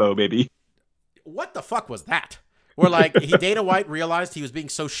a Lambo, baby. What the fuck was that? Where like Dana White realized he was being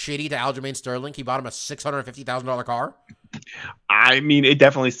so shitty to Aljamain Sterling, he bought him a $650,000 car? I mean, it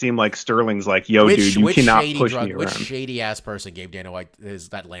definitely seemed like Sterling's like, yo, dude, you cannot push me around. Which shady ass person gave Dana White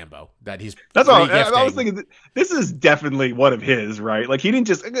that Lambo that he's That's all I was thinking. This is definitely one of his, right? Like, he didn't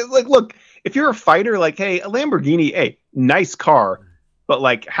just like, look, if you're a fighter, like, hey, a Lamborghini, hey, nice car, but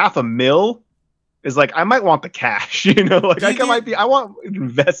like $500,000 is like, I might want the cash, you know, like I want to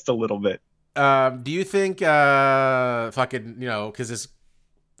invest a little bit. Do you think fucking, you know, because his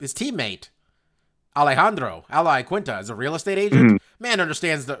teammate Alejandro Quinta is a real estate agent. Man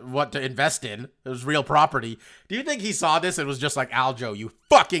understands what to invest in. It was real property. Do you think he saw this and was just like, Aljo, you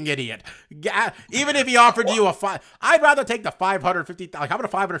fucking idiot? Even if he offered you I'd rather take the $550,000. Like, how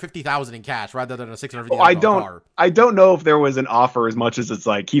about $550,000 in cash rather than a $650,000 car? I don't know if there was an offer as much as it's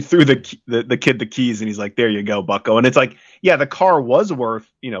like he threw the kid the keys and he's like, there you go, bucko. And it's like, yeah, the car was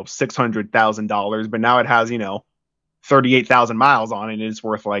worth, you know, $600,000, but now it has, you know, 38,000 miles on it, and it's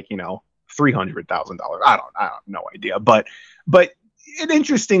worth like, you know, $300,000. I have no idea, but an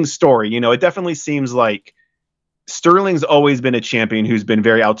interesting story. You know, it definitely seems like Sterling's always been a champion who's been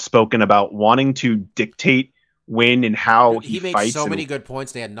very outspoken about wanting to dictate when and how he makes fights. So many good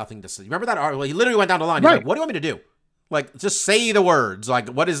points. They had nothing to say. Remember that article? He literally went down the line. He's like, what do you want me to do? Like, just say the words. Like,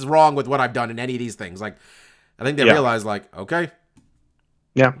 what is wrong with what I've done in any of these things? Like, I think they realized, like, okay.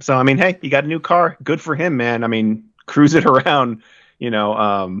 Yeah. So, I mean, hey, you got a new car. Good for him, man. I mean, cruise it around. You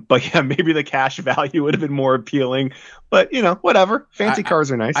know, but yeah, maybe the cash value would have been more appealing, but you know, whatever. Fancy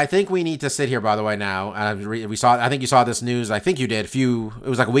cars are nice. I think we need to sit here, by the way, now. I think you saw this news. I think you did. It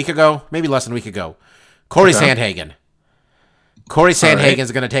was like a week ago, maybe less than a week ago. Corey Sandhagen. Corey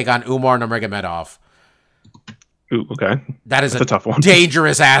Sandhagen's going to take on Umar Nurmagomedov. Ooh, okay. That's a tough one.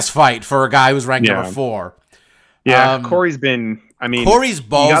 Dangerous ass fight for a guy who's ranked number 4. Yeah, Corey's been. I mean, Corey's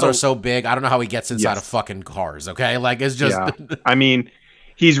balls are so big. I don't know how he gets inside of fucking cars. Okay, like it's just. Yeah. I mean,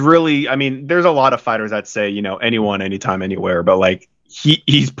 he's really. I mean, there's a lot of fighters that say, you know, anyone, anytime, anywhere, but like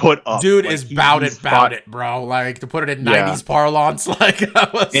he's put up. Dude is bout it, bro. Like, to put it in 90s parlance, like.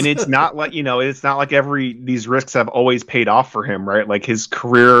 And it's not like, you know, it's not like these risks have always paid off for him, right? Like, his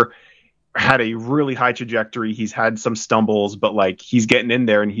career had a really high trajectory. He's had some stumbles, but like, he's getting in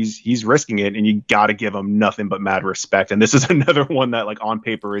there and he's risking it, and you got to give him nothing but mad respect. And this is another one that, like, on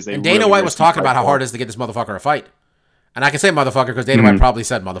paper is a. And Dana White was talking about how hard it is to get this motherfucker a fight. And I can say motherfucker because Dana White probably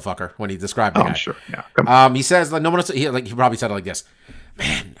said motherfucker when he described the guy. Sure. Yeah. He says, like, he probably said it like this.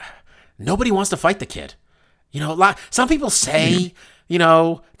 Man, nobody wants to fight the kid. You know, some people say, you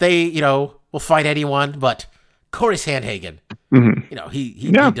know, they, you know, will fight anyone, but Corey Sandhagen, you know, he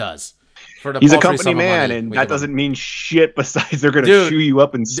does. He's a company man, and that doesn't mean shit besides they're going to chew you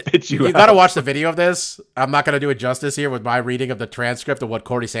up and spit you out. You got to watch the video of this. I'm not going to do it justice here with my reading of the transcript of what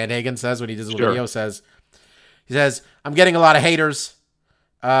Corey Sandhagen says when he does the video. He says, I'm getting a lot of haters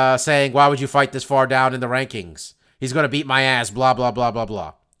saying, why would you fight this far down in the rankings? He's going to beat my ass, blah, blah, blah, blah,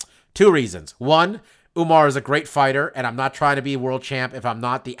 blah. 2 reasons. 1, Umar is a great fighter, and I'm not trying to be world champ if I'm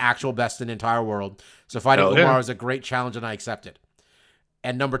not the actual best in the entire world. So fighting Umar is a great challenge, and I accept it.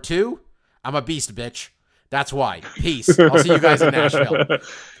 And number 2, I'm a beast, bitch. That's why. Peace. I'll see you guys in Nashville.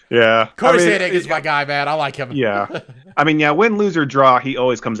 Yeah. Corey Sandhagen is my guy, man. I like him. Yeah. I mean, yeah, win, lose, or draw, he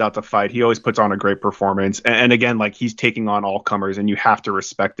always comes out to fight. He always puts on a great performance. And again, like, he's taking on all comers, and you have to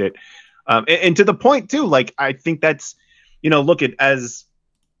respect it. And to the point, too, like, I think that's, you know, look at as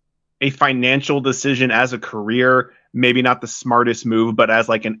a financial decision, as a career, maybe not the smartest move, but as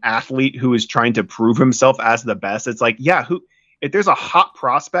like an athlete who is trying to prove himself as the best, it's like, yeah, if there's a hot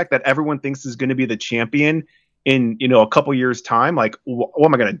prospect that everyone thinks is going to be the champion in, you know, a couple years time, like, what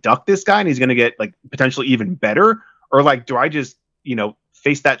am I going to duck this guy and he's going to get like potentially even better? Or like, do I just, you know,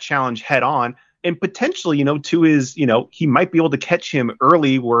 face that challenge head on and potentially, you know, to his, you know, he might be able to catch him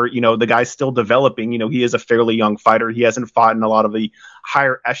early where, you know, the guy's still developing, you know, he is a fairly young fighter. He hasn't fought in a lot of the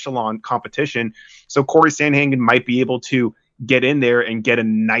higher echelon competition. So Corey Sandhagen might be able to get in there and get a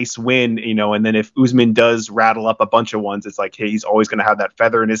nice win, you know, and then if Usman does rattle up a bunch of ones, it's like, hey, he's always going to have that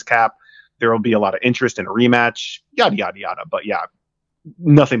feather in his cap. There will be a lot of interest in a rematch, yada, yada, yada. But yeah,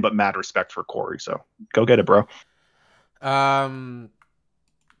 nothing but mad respect for Corey. So go get it, bro.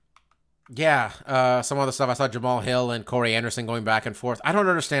 Yeah, some other stuff. I saw Jamal Hill and Corey Anderson going back and forth. I don't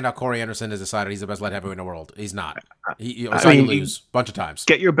understand how Corey Anderson has decided he's the best light heavyweight in the world. He's not. He lose a bunch of times.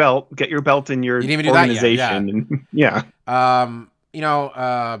 Get your belt in your organization. Yeah. You know,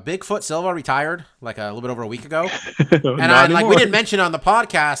 Bigfoot Silva retired like a little bit over a week ago, and we didn't mention it on the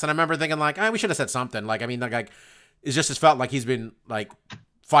podcast. And I remember thinking like, we should have said something. Like, I mean, like it's just felt like he's been like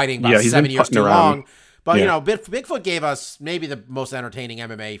fighting about 7 years too long. But, you know, Bigfoot gave us maybe the most entertaining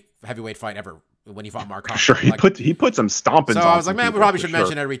MMA heavyweight fight ever when he fought Mark Hunt. Sure, he put some stompings on. So I was like, man, we probably should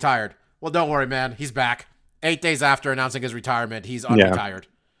mention it retired. Well, don't worry, man. He's back. 8 days after announcing his retirement, he's unretired.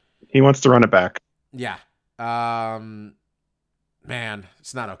 He wants to run it back. Yeah. Man,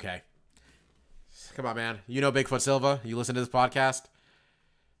 it's not okay. Come on, man. You know Bigfoot Silva? You listen to this podcast?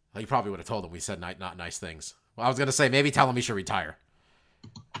 Well, you probably would have told him we said not nice things. Well, I was going to say, maybe tell him he should retire.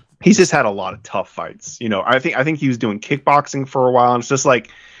 He's just had a lot of tough fights. You know, I think he was doing kickboxing for a while, and it's just like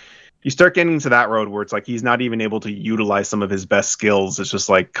you start getting into that road where it's like he's not even able to utilize some of his best skills. It's just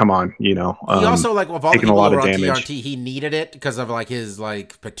like, come on, you know. He also, like, with all the people who were on TRT, he needed it because of, like, his,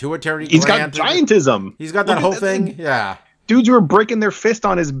 like, pituitary He's gland. got giantism. He's got that whole thing. Yeah. Dudes were breaking their fist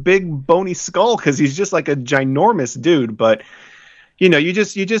on his big bony skull because he's just like a ginormous dude. But, you know, you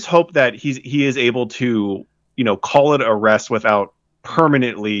just hope that he is able to, you know, call it a rest without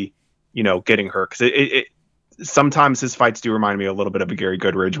permanently, you know, getting hurt. Because it sometimes his fights do remind me a little bit of a Gary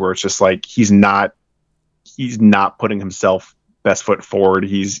Goodridge, where it's just like he's not putting himself best foot forward.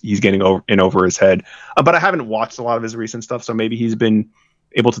 He's getting over his head. But I haven't watched a lot of his recent stuff, so maybe he's been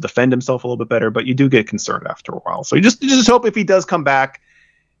able to defend himself a little bit better. But you do get concerned after a while. So you just hope if he does come back,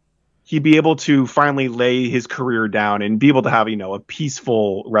 he'd be able to finally lay his career down and be able to have, you know, a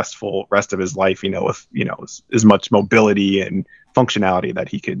peaceful, restful rest of his life, you know, with, you know, as much mobility and functionality that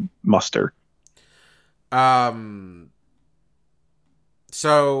he could muster.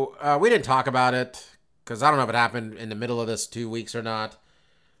 So we didn't talk about it because I don't know if it happened in the middle of this 2 weeks or not.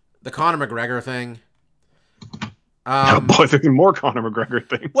 The Conor McGregor thing. Oh boy, there's more Conor McGregor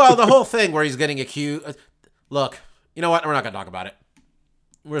things. Well, the whole thing where he's getting accused. Look, you know what? We're not going to talk about it.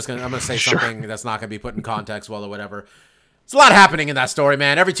 I'm going to say something that's not going to be put in context well or whatever. There's a lot happening in that story,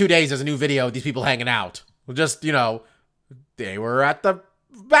 man. Every 2 days there's a new video of these people hanging out. Just, you know, they were at the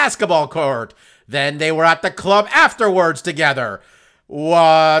basketball court. Then they were at the club afterwards together.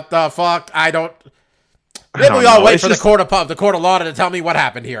 What the fuck? Maybe we all wait for the court of law to tell me what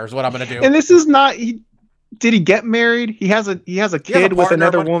happened here is what I'm going to do. And this is not... Did he get married? He has a kid with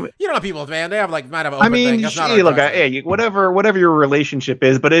another woman. You know people, man. They have might have an open thing. That's not look, hey, whatever your relationship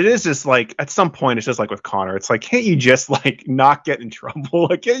is, but it is just like at some point it's just like with Conor. It's like, can't you just like not get in trouble?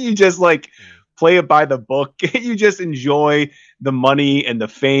 Like, can't you just like play it by the book? Can't you just enjoy the money and the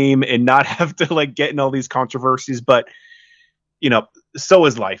fame and not have to like get in all these controversies? But you know, so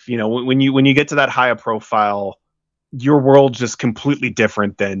is life. You know, when you get to that higher profile, your world's just completely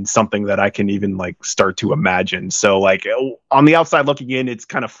different than something that I can even like start to imagine. So like on the outside looking in, it's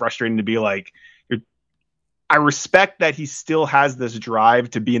kind of frustrating to be like, I respect that he still has this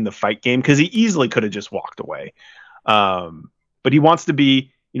drive to be in the fight game because he easily could have just walked away. But he wants to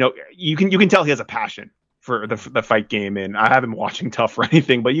be, you know, you can tell he has a passion for the fight game, and I haven't been watching Tough or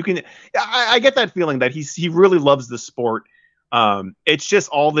anything, but I get that feeling that he really loves the sport. It's just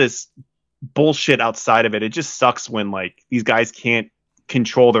all this bullshit outside of it. It just sucks when like these guys can't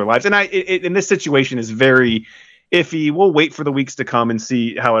control their lives, and in this situation is very iffy. We'll wait for the weeks to come and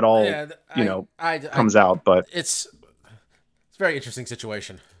see how it all comes out. But it's a very interesting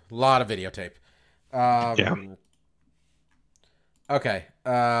situation. A lot of videotape. Okay.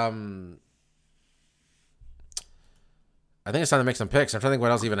 I think it's time to make some picks. I'm trying to think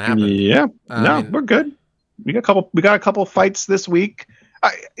what else even happened. Yeah. We're good. We got a couple fights this week.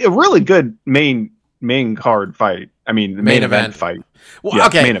 A really good main card fight. I mean, the main event fight. Well, yeah,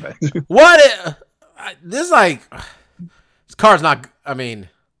 okay. Main event. This card's not. I mean,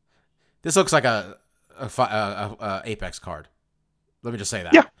 this looks like a Apex card. Let me just say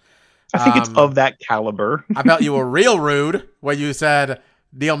that. Yeah, I think it's of that caliber. I felt you were real rude when you said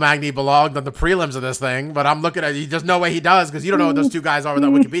Neil Magny belonged on the prelims of this thing, but I'm looking at you. There's no way he does because you don't know what those two guys are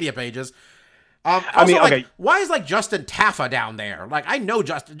without Wikipedia pages. Okay. Why is like Justin Taffa down there? Like, I know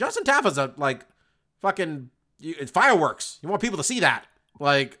Justin Taffa's a like fucking it's fireworks. You want people to see that.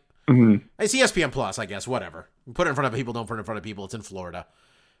 Like, it's ESPN Plus, I guess. Whatever. Put it in front of people. Don't put it in front of people. It's in Florida.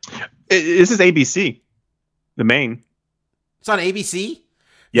 This is ABC, the main. It's on ABC.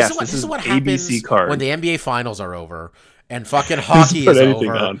 Yes, this is what happens ABC card. When the NBA finals are over and fucking hockey is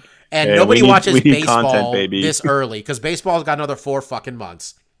over, and nobody watches baseball this early because baseball's got another 4 fucking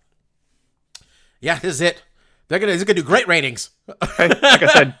months. Yeah, this is it. They're gonna do great ratings. Hey, like I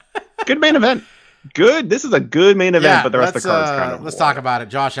said, good main event. Good. This is a good main event, but the rest of the card's kind of. Let's talk about it.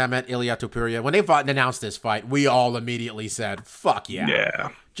 Josh Emmett, Ilya Topuria. When they fought and announced this fight, we all immediately said, "Fuck yeah!"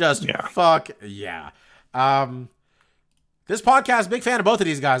 Yeah. Fuck yeah. This podcast, big fan of both of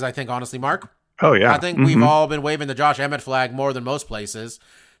these guys. I think, honestly, Mark. Oh yeah. I think we've all been waving the Josh Emmett flag more than most places.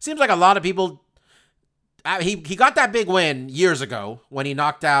 Seems like a lot of people. He got that big win years ago when he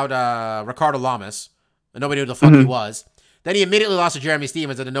knocked out Ricardo Lamas, and nobody knew who the fuck he was. Then he immediately lost to Jeremy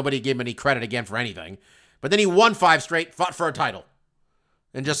Stephens, and then nobody gave him any credit again for anything. But then he won 5 straight, fought for a title.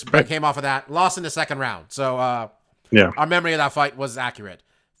 and just came off of that. Lost in the second round. So our memory of that fight was accurate.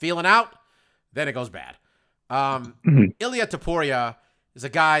 Feeling out, then it goes bad. Ilia Topuria is a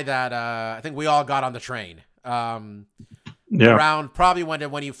guy that I think we all got on the train. Around probably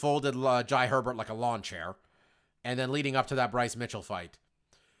when he folded Jai Herbert like a lawn chair, and then leading up to that Bryce Mitchell fight,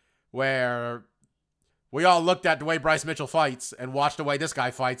 where we all looked at the way Bryce Mitchell fights and watched the way this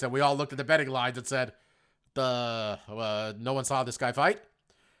guy fights, and we all looked at the betting lines and said, no one saw this guy fight,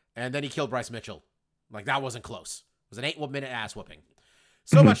 and then he killed Bryce Mitchell. Like, that wasn't close. It was an 8-minute ass whooping.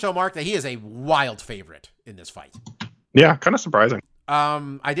 So much so, Mark, that he is a wild favorite in this fight. Yeah, kind of surprising.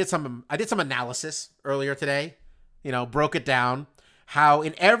 I did some analysis earlier today. Broke it down. How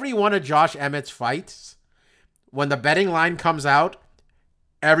in every one of Josh Emmett's fights, when the betting line comes out,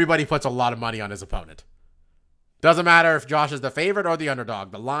 everybody puts a lot of money on his opponent. Doesn't matter if Josh is the favorite or the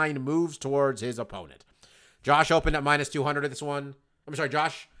underdog. The line moves towards his opponent. Josh opened at minus 200 this one. I'm sorry,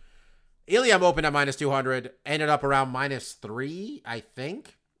 Josh. Iliam opened at minus 200, ended up around minus 3, I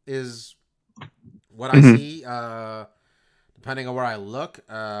think, is what I see, depending on where I look,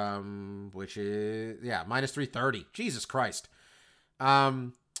 which is, minus 330. Jesus Christ.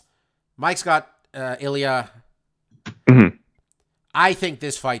 Mike's got Ilia. I think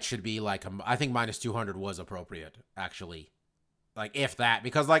this fight should be I think minus 200 was appropriate, actually. Like, if that,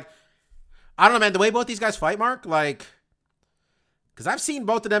 because, I don't know, man, the way both these guys fight, Mark, because I've seen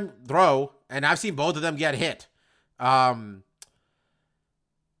both of them throw, and I've seen both of them get hit. Anybody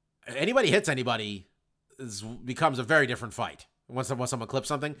hits anybody becomes a very different fight once someone clips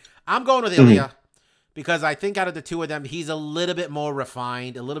something. I'm going with Ilia because I think out of the two of them, he's a little bit more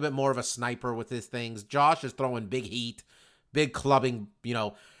refined, a little bit more of a sniper with his things. Josh is throwing big heat, big clubbing.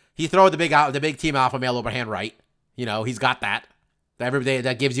 He throws the big team alpha male overhand right. He's got that. Every day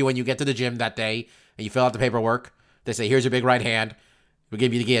that gives you when you get to the gym that day and you fill out the paperwork. They say, here's your big right hand. We'll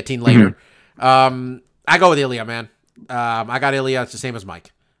give you the guillotine later. I go with Ilia, man. I got Ilia. It's the same as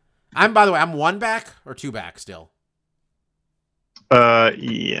Mike. By the way, I'm 1 back or 2 back still.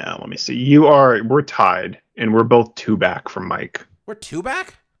 Yeah, let me see. We're tied, and we're both 2 back from Mike. We're 2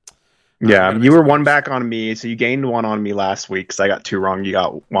 back? Yeah, you were 1 back on me, so you gained 1 on me last week because I got 2 wrong. You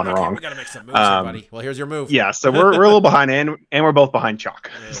got 1 wrong. We got to make some moves here, buddy. Well, here's your move. Yeah, so we're a little behind, and we're both behind Chalk.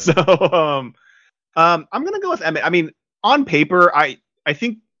 Yeah. So I'm going to go with Emmett. I mean, on paper, I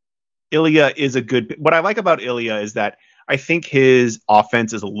think Ilia is a good... What I like about Ilia is that I think his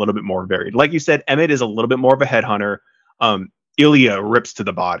offense is a little bit more varied. Like you said, Emmett is a little bit more of a headhunter. Ilia rips to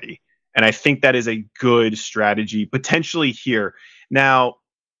the body. And I think that is a good strategy potentially here. Now,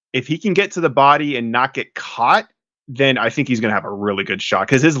 if he can get to the body and not get caught, then I think he's going to have a really good shot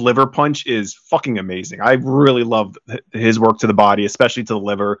because his liver punch is fucking amazing. I really love his work to the body, especially to the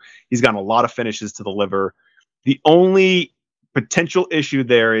liver. He's gotten a lot of finishes to the liver. The only potential issue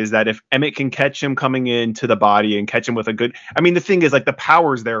there is that if Emmett can catch him coming into the body and catch him with a good... I mean, the thing is, the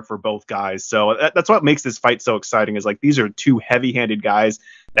power's there for both guys. So that's what makes this fight so exciting is, these are 2 heavy-handed guys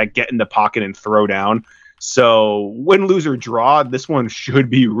that get in the pocket and throw down. So win, lose, or draw, this one should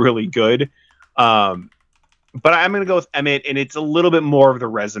be really good. But I'm going to go with Emmett, and it's a little bit more of the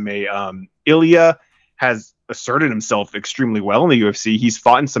resume. Ilia has asserted himself extremely well in the UFC. He's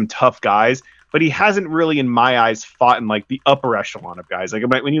fought in some tough guys, but he hasn't really, in my eyes, fought in the upper echelon of guys.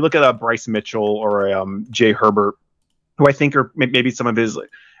 When you look at Bryce Mitchell or Jay Herbert, who I think are maybe some of his...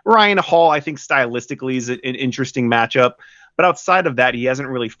 Ryan Hall, I think stylistically is an interesting matchup. But outside of that, he hasn't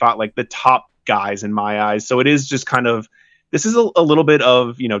really fought the top guys in my eyes. So it is just kind of... This is a little bit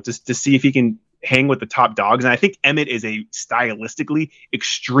of, just to see if he can hang with the top dogs. And I think Emmett is a stylistically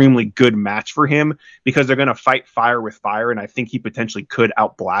extremely good match for him because they're going to fight fire with fire. And I think he potentially could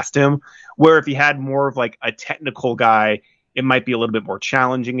outblast him. Where if he had more of a technical guy, it might be a little bit more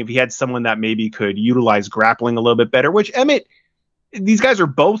challenging. If he had someone that maybe could utilize grappling a little bit better, which Emmett, these guys are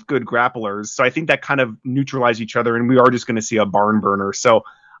both good grapplers. So I think that kind of neutralize each other. And we are just going to see a barn burner. So,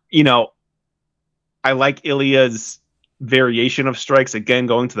 I like Ilia's variation of strikes. Again,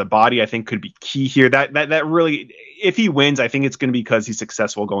 going to the body, I think could be key here. That really, if he wins, I think it's going to be because he's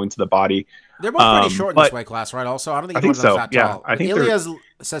successful going to the body. They're both pretty short in this weight class, right? Also, I don't think so. That yeah, tall. I think Ilia's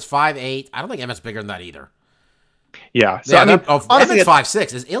says 5'8". I don't think Emmett's bigger than that either. Yeah. So Emmett's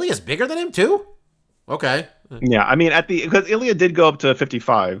 5'6". Is Ilia's bigger than him too? Okay. Yeah, I mean, because Ilia did go up to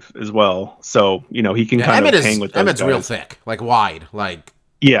 55 as well, so he can kind of hang with those Emmett's guys. real thick, wide,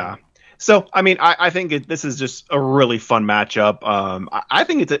 Yeah. So, I mean, I think this is just a really fun matchup. I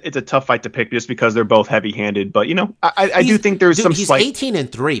think it's a tough fight to pick just because they're both heavy-handed. But, I do think there's some he's slight...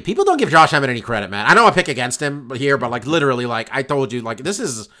 18-3. People don't give Josh Emmett any credit, man. I know I pick against him here, but, like, literally, like, I told you, like,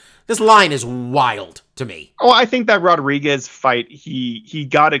 this line is wild to me. Oh, I think that Rodriguez fight, he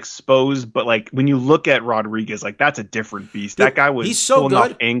got exposed, but, like, when you look at Rodriguez, like, that's a different beast. That guy was pulling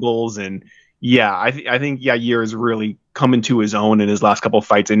off angles, and... Yeah, I think Yair is really coming to his own in his last couple of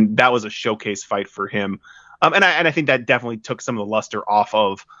fights, and that was a showcase fight for him. And I think that definitely took some of the luster off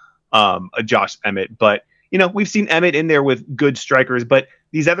of a Josh Emmett. But we've seen Emmett in there with good strikers, but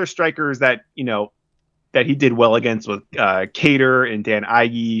these other strikers that that he did well against with Cater and Dan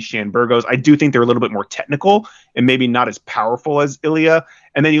Ige, Shan Burgos, I do think they're a little bit more technical and maybe not as powerful as Ilya.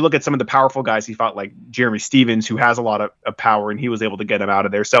 And then you look at some of the powerful guys he fought, like Jeremy Stevens, who has a lot of power, and he was able to get him out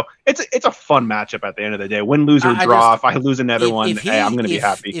of there. So it's a fun matchup at the end of the day. Win, lose, or draw. If I lose another one, I'm going to be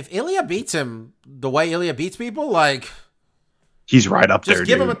happy. If Ilya beats him the way Ilya beats people, like... He's right up there, Just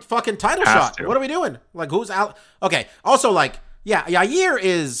give him a fucking title shot. What are we doing? Like, who's out? Okay, also, like, yeah, Yair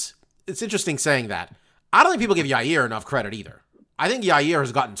is... It's interesting saying that. I don't think people give Yair enough credit either. I think Yair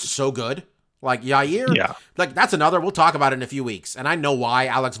has gotten so good. Like, Yair, like, that's another, we'll talk about it in a few weeks. And I know why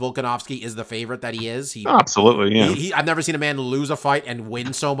Alex Volkanovski is the favorite that he is. Absolutely, yeah. I've never seen a man lose a fight and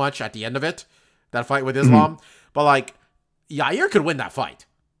win so much at the end of it. That fight with Islam. Mm-hmm. But, like, Yair could win that fight.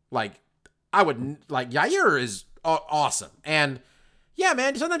 Like, Yair is awesome. And, yeah,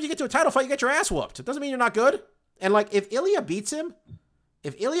 man, sometimes you get to a title fight, you get your ass whooped. It doesn't mean you're not good. And, like, if Ilya beats him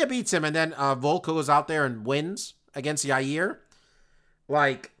and then Volk goes out there and wins against Yair,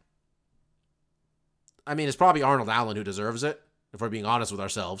 like, I mean, it's probably Arnold Allen who deserves it, if we're being honest with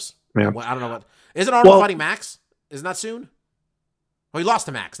ourselves. Yeah. I don't know what. Isn't Arnold fighting Max? Isn't that soon? Oh, he lost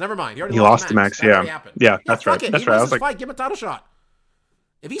to Max. Never mind. He lost to Max, yeah. Yeah, that's right. That's right. I was like, fight. Give him a title shot.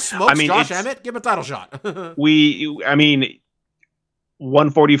 If he smokes Josh Emmett, give him a title shot.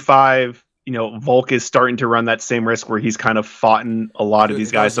 145... Volk is starting to run that same risk where he's kind of fought in a lot of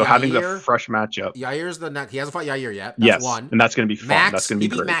these guys. So having the fresh matchup. Yair's he hasn't fought Yair yet. That's one. And that's going to be fun. That's going to be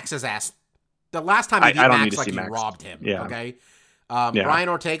great. He beat Max's ass. The last time he beat Max, like, he robbed him. Yeah. Okay. Brian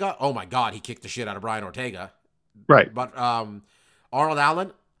Ortega. Oh my God, he kicked the shit out of Brian Ortega. Right. But Arnold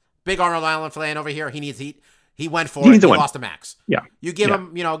Allen, big Arnold Allen fan over here. He needs heat. He went for it. He lost to Max. Yeah. You give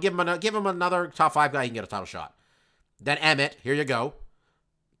him, give him another top 5 guy. He can get a title shot. Then Emmett. Here you go.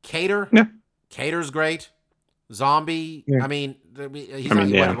 Cater. Yeah. Cater's great. Zombie. Yeah. I mean,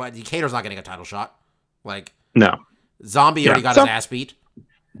 Cater's not getting a title shot. Like, no. Zombie already got his ass beat.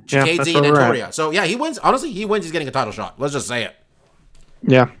 KZ and Topuria. So yeah, he wins. Honestly, he wins. He's getting a title shot. Let's just say it.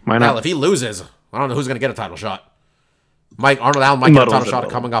 Yeah, why not? Hell, if he loses, I don't know who's going to get a title shot. Arnold Allen might get a title shot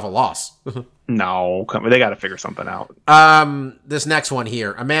coming off a loss. No, they got to figure something out. This next one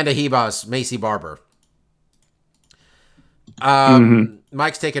here, Amanda Hebas, Macy Barber.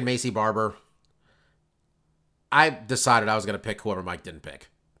 Mike's taking Macy Barber. I decided I was going to pick whoever Mike didn't pick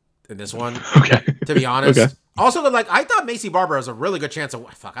in this one. Okay. To be honest. Okay. Also, like, I thought Macy Barber has a really good chance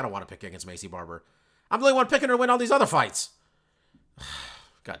of... Fuck, I don't want to pick against Macy Barber. I'm the only one picking her to win all these other fights.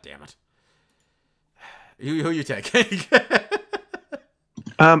 God damn it. Who you taking?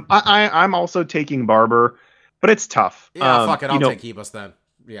 I'm also taking Barber, but it's tough. Yeah, fuck it. I'll take Hebus then.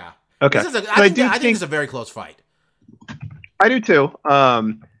 Yeah. Okay. I think this is a very close fight. I do too.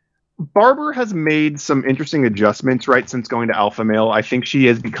 Barber has made some interesting adjustments, right, since going to Alpha Male. I think she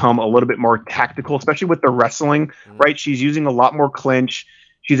has become a little bit more tactical, especially with the wrestling, right? She's using a lot more clinch.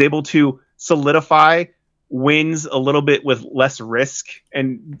 She's able to solidify wins a little bit with less risk.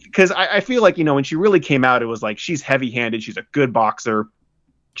 And because I feel like, when she really came out, it was like she's heavy-handed. She's a good boxer.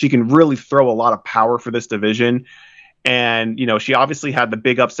 She can really throw a lot of power for this division. And, she obviously had the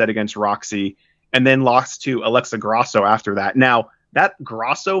big upset against Roxy and then lost to Alexa Grasso after that. Now, that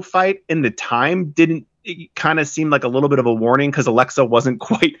Grasso fight in the time didn't kind of seem like a little bit of a warning because Alexa wasn't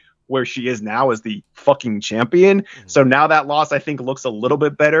quite where she is now as the fucking champion. Mm-hmm. So now that loss, I think, looks a little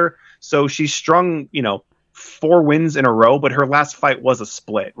bit better. So she's strung, 4 wins in a row, but her last fight was a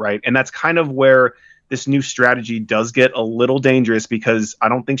split, right? And that's kind of where this new strategy does get a little dangerous because I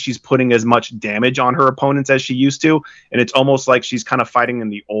don't think she's putting as much damage on her opponents as she used to. And it's almost like she's kind of fighting in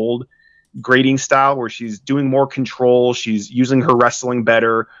the old grading style where she's doing more control, she's using her wrestling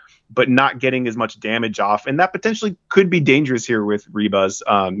better, but not getting as much damage off, and that potentially could be dangerous here with Ribas.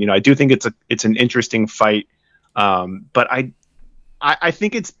 I do think it's an interesting fight, but I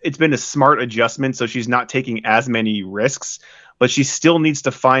think it's been a smart adjustment, so she's not taking as many risks, but she still needs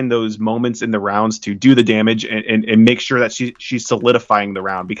to find those moments in the rounds to do the damage and make sure that she's solidifying the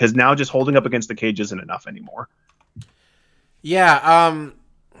round, because now just holding up against the cage isn't enough anymore. Yeah.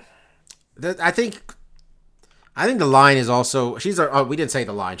 I think the line is also we didn't say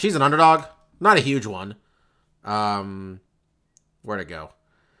the line. She's an underdog, not a huge one. Where'd it go?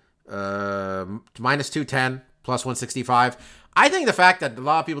 Minus 210, plus 165. I think the fact that a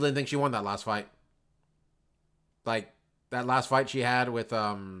lot of people didn't think she won that last fight, like that last fight she had with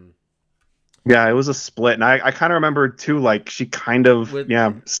Yeah, it was a split, and I kind of remember too. Like she kind of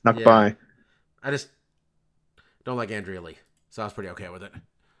snuck by. I just don't like Andrea Lee, so I was pretty okay with it.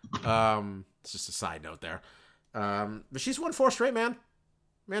 It's just a side note there. But she's won 4 straight, man.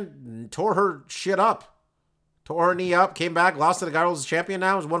 Man, tore her shit up. Tore her knee up, came back, lost to the guy who's champion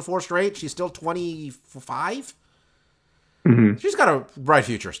now, has won 4 straight. She's still 25. Mm-hmm. She's got a bright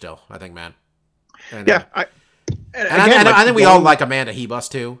future still, I think, man. And, I think we all like Amanda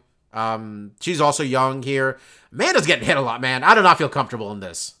Hebus, too. She's also young here. Amanda's getting hit a lot, man. I do not feel comfortable in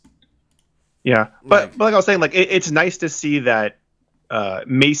this. Yeah, but like I was saying, like it's nice to see that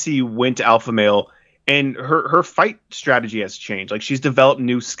Macy went to alpha male, and her fight strategy has changed. Like she's developed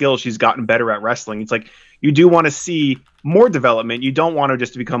new skills. She's gotten better at wrestling. It's like you do want to see more development. You don't want her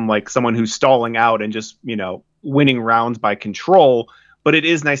just to become like someone who's stalling out and just, winning rounds by control. But it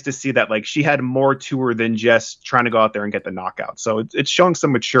is nice to see that like she had more to her than just trying to go out there and get the knockout. So it's showing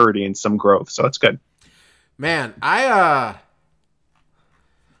some maturity and some growth. So it's good. Man, I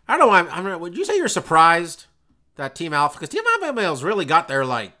don't know why. Would you say you're surprised that Team Alpha? Because Team Alpha males really got their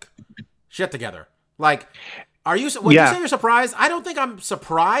like shit together. Like, would you say you're surprised? I don't think I'm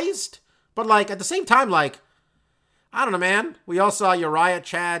surprised, but like at the same time, like I don't know, man. We all saw Uriah,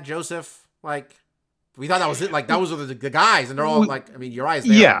 Chad, Joseph. Like we thought that was it. Like that was the guys, and they're all like, I mean, Uriah's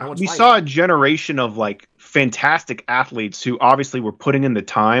there. Yeah, no we fighting. saw a generation of like fantastic athletes who obviously were putting in the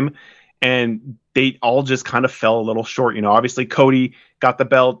time, and they all just kind of fell a little short. Obviously Cody got the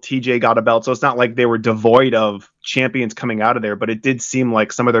belt, TJ got a belt, so it's not like they were devoid of champions coming out of there, but it did seem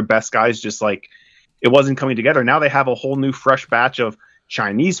like some of their best guys just like it wasn't coming together. Now they have a whole new fresh batch of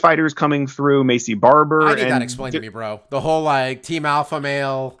Chinese fighters coming through, Macy Barber. I need that explained to me, bro. The whole like Team Alpha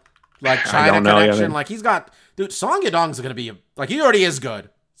male, like China connection. Like he's got, dude, Song Yadong's going to be, like he already is good.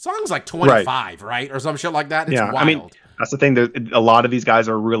 Song's like 25, right? Or some shit like that. It's wild. I mean, that's the thing. A lot of these guys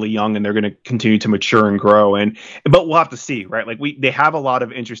are really young and they're going to continue to mature and grow. But we'll have to see, right? Like they have a lot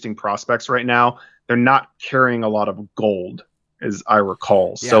of interesting prospects right now. They're not carrying a lot of gold, as I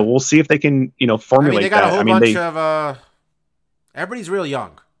recall. Yeah. So we'll see if they can, formulate they got a whole bunch of, everybody's real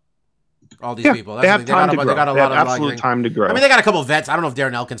young. All these people. They have time to grow. They got a lot of absolute time to grow. I mean, they got a couple of vets. I don't know if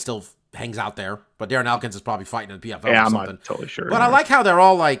Darren Elkins still hangs out there, but Darren Elkins is probably fighting in the PFL or something. I'm not totally sure. But I like how they're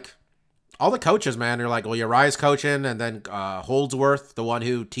all like, all the coaches, man. They're like, well, Uriah's coaching, and then Holdsworth, the one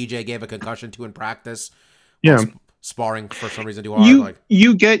who TJ gave a concussion to in practice, sparring for some reason too hard.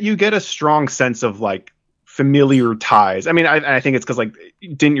 You get a strong sense of like familiar ties. I mean, I think it's because like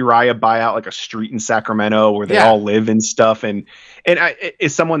didn't Uriah buy out like a street in Sacramento where they all live and stuff, and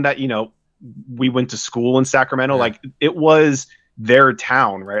it's someone that we went to school in Sacramento. Like it was their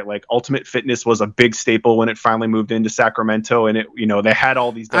town, right? Like Ultimate Fitness was a big staple when it finally moved into Sacramento, and it they had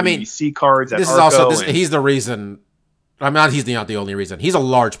all these WBC cards. This is also he's the reason. I'm not. He's not the only reason. He's a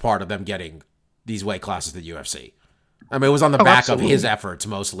large part of them getting these weight classes to the UFC. I mean, it was on the back of his efforts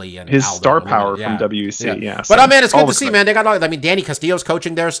mostly, and his star power from WC. Yeah. But man, it's good to see, man. They got all. I mean, Danny Castillo's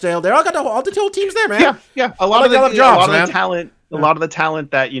coaching there still. They all got all the teams there, man. Yeah. A lot of the talent. A lot of the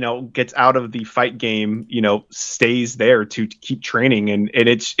talent that gets out of the fight game, stays there to keep training, and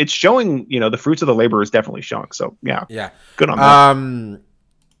it's showing. The fruits of the labor is definitely showing. So yeah, good on that.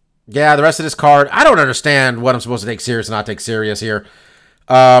 Yeah, the rest of this card, I don't understand what I'm supposed to take serious and not take serious here.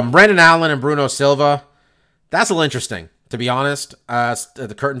 Brandon Allen and Bruno Silva, that's a little interesting, to be honest.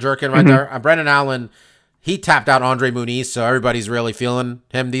 The curtain jerking right there. Brandon Allen, he tapped out Andre Muniz, so everybody's really feeling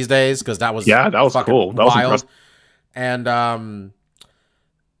him these days because that was cool. That was impressive. And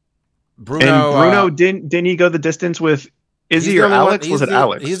Bruno didn't he go the distance with Izzy or Alex? Was it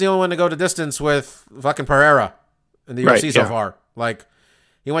Alex? He's the only one to go the distance with fucking Pereira in the UFC so far. Like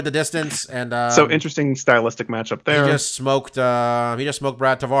he went the distance, and so interesting stylistic matchup there. He just smoked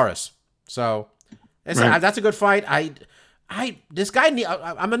Brad Tavares. So that's a good fight. This guy,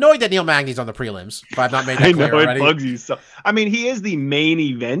 I'm annoyed that Neil Magny's on the prelims, if I've not made that clear already. It bugs you so. I mean, he is the main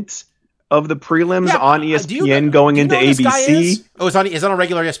event of the prelims on ESPN going into ABC. Is it on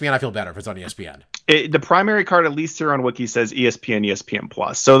regular ESPN? I feel better if it's on ESPN. The primary card, at least here on Wiki, says ESPN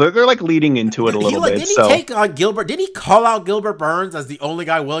Plus. So they're like leading into it a little bit. Didn't he take on Gilbert? Didn't he call out Gilbert Burns as the only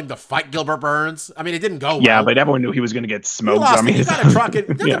guy willing to fight Gilbert Burns? I mean, it didn't go well. Yeah, but everyone knew he was going to get smoked. I mean, you got to truck it.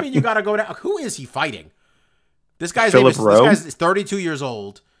 Doesn't mean you got to go down. Who is he fighting? This guy's name is, this guy's 32 years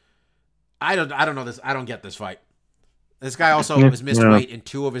old. I don't know this. I don't get this fight. This guy also has missed weight in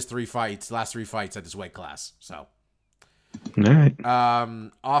 2 of his 3 fights, last 3 fights at this weight class. So, all right.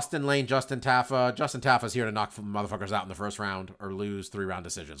 Austin Lane, Justin Taffa. Justin Taffa's here to knock motherfuckers out in the first round or lose 3-round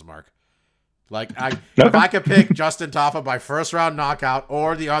decisions, Mark. Like, if I could pick Justin Taffa by first round knockout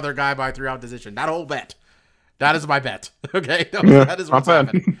or the other guy by 3-round decision, that whole bet. That is my bet. Okay? That is what's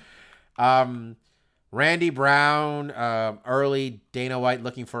happening. Randy Brown, early Dana White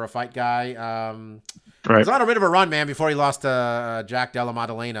looking for a fight guy. Right. He's on a bit of a run, man, before he lost to Jack Della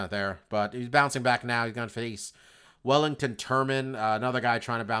Maddalena there. But he's bouncing back now. He's going to face Wellington Turman, another guy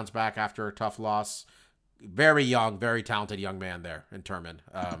trying to bounce back after a tough loss. Very young, very talented young man there in Turman.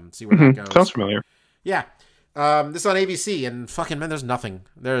 See where that goes. Sounds familiar. Yeah. This is on ABC, and fucking, man, there's nothing.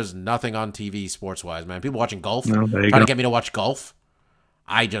 There's nothing on TV sports-wise, man. People watching golf, trying to get me to watch golf.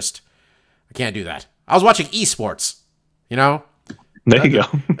 I can't do that. I was watching esports, you know? There you go.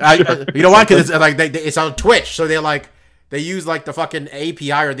 You know why? Because it's like it's on Twitch, so they use like the fucking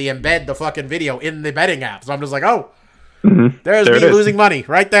API or they embed the fucking video in the betting app. So I'm just like, there's me losing money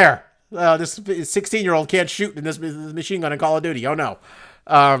right there. This 16-year-old can't shoot in this machine gun in Call of Duty. Oh no.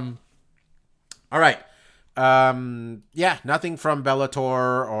 All right. Yeah, nothing from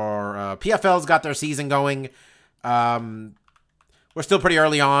Bellator or PFL's got their season going. We're still pretty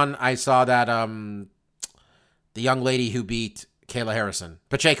early on. I saw that the young lady who beat Kayla Harrison,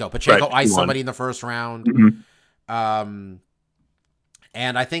 Pacheco iced somebody in the first round. And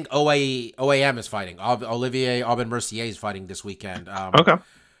I think OAM is fighting. Olivier Aubin-Mercier is fighting this weekend. Okay.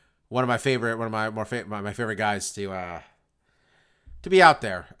 One of my favorite guys to be out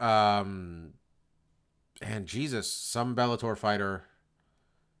there. And Jesus, some Bellator fighter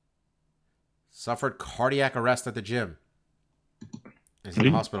suffered cardiac arrest at the gym. He's in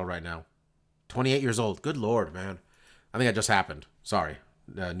the hospital right now. 28 years old. Good Lord, man. I think that just happened. Sorry.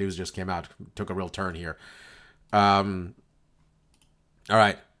 News just came out. Took a real turn here. All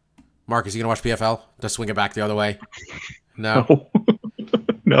right. Mark, is he going to watch PFL? Just swing it back the other way? No.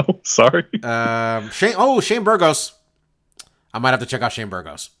 No, sorry. Shane Burgos. I might have to check out Shane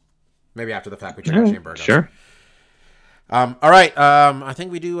Burgos. Maybe after the fact we check out Shane Burgos. Sure. All right. I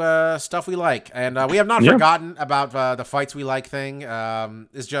think we do stuff we like. And we have not forgotten about the fights we like thing.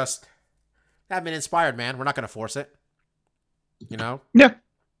 It's just, I've been inspired, man. We're not going to force it. You know? Yeah.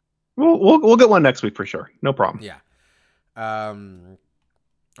 We'll get one next week for sure. No problem. Yeah. All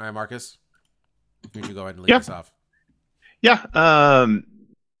right, Marcus. You should go ahead and lead us off. Yeah.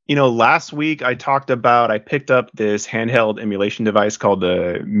 Last week I picked up this handheld emulation device called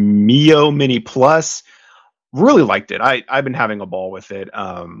the Mio Mini Plus. Really liked it. I've been having a ball with it.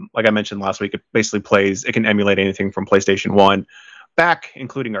 Like I mentioned last week, it basically it can emulate anything from PlayStation 1 back,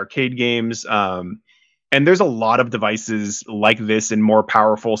 including arcade games. And there's a lot of devices like this and more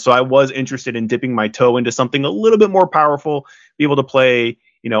powerful. So I was interested in dipping my toe into something a little bit more powerful, be able to play,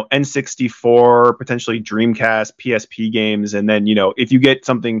 N64, potentially Dreamcast, PSP games. And then, if you get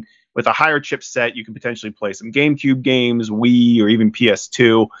something with a higher chipset, you can potentially play some GameCube games, Wii, or even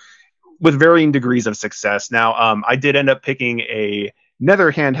PS2 with varying degrees of success. Now, I did end up picking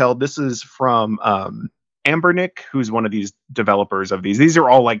another handheld. This is from Ambernick, who's one of these developers of these. These are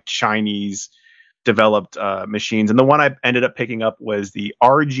all like Chinese developed machines. And the one I ended up picking up was the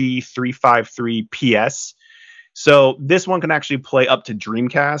RG353PS. So this one can actually play up to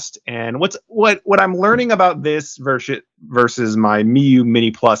Dreamcast. And what I'm learning about this versus my Miu Mini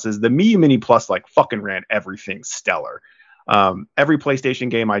Plus is the Miu Mini Plus like fucking ran everything stellar. Every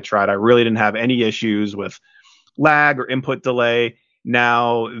PlayStation game I tried, I really didn't have any issues with lag or input delay.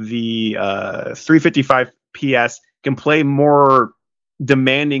 Now the 355 PS can play more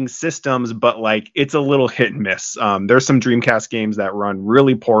demanding systems, but like it's a little hit and miss. There's some Dreamcast games that run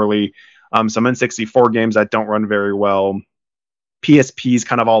really poorly. Some N64 games that don't run very well. PSP's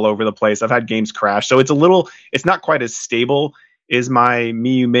kind of all over the place. I've had games crash. So it's not quite as stable as my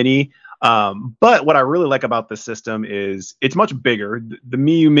Miu Mini. But what I really like about this system is it's much bigger. The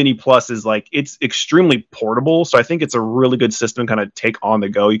Miu Mini Plus is it's extremely portable. So I think it's a really good system to kind of take on the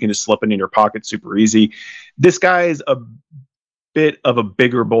go. You can just slip it in your pocket super easy. This guy is a bit of a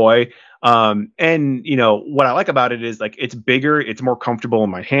bigger boy. And what I like about it is it's bigger, it's more comfortable in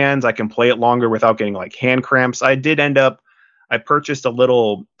my hands. I can play it longer without getting hand cramps. I purchased a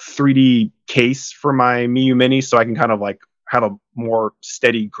little 3D case for my Miu Mini so I can kind of have a more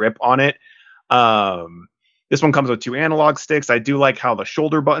steady grip on it. This one comes with 2 analog sticks. I do like how the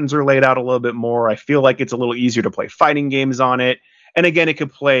shoulder buttons are laid out a little bit more. I feel like it's a little easier to play fighting games on it. And again, it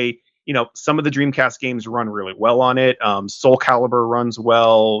could play, some of the Dreamcast games run really well on it. Soul Calibur runs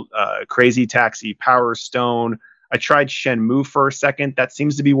well. Crazy Taxi, Power Stone. I tried Shenmue for a second. That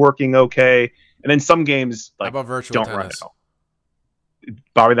seems to be working okay. And then some games How like about virtual don't tennis? run at all.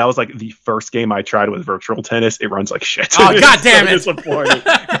 Bobby, that was like the first game I tried with virtual tennis. It runs like shit. Oh, God damn it. Disappointing.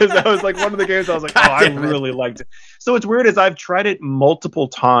 Because that was like one of the games I was like, I really liked it. So it's weird as I've tried it multiple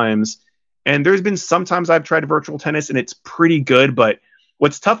times, and there's been sometimes I've tried virtual tennis and it's pretty good, but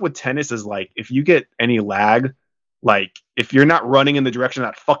what's tough with tennis is like if you get any lag, like if you're not running in the direction of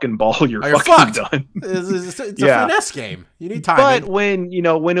that fucking ball, you're fucking done. It's a finesse game. You need timing. But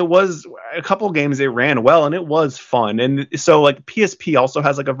when it was a couple games, it ran well and it was fun. And so like PSP also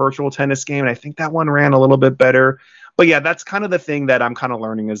has like a virtual tennis game, and I think that one ran a little bit better. But yeah, that's kind of the thing that I'm kind of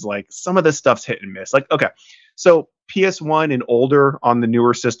learning is like some of this stuff's hit and miss. Like, okay, so PS1 and older on the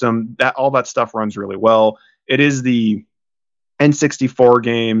newer system, that all that stuff runs really well. It is the N64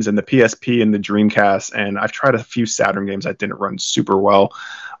 games and the PSP and the Dreamcast, and I've tried a few Saturn games that didn't run super well.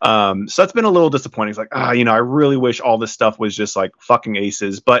 So that's been a little disappointing. It's like, I really wish all this stuff was just like fucking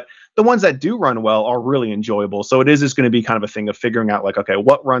aces, but the ones that do run well are really enjoyable. So it is just going to be kind of a thing of figuring out like, okay,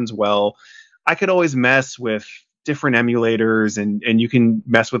 what runs well. I could always mess with different emulators and you can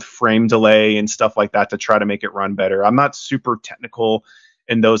mess with frame delay and stuff like that to try to make it run better. I'm not super technical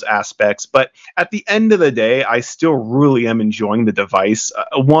in those aspects, but at the end of the day, I still really am enjoying the device.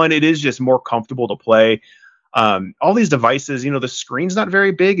 One, it is just more comfortable to play. All these devices, the screen's not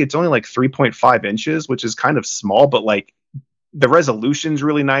very big. It's only like 3.5 inches, which is kind of small, but like the resolution's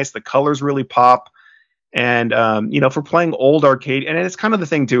really nice. The colors really pop. And, for playing old arcade, and it's kind of the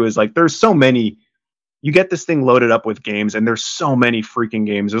thing too, is like, there's so many, you get this thing loaded up with games and there's so many freaking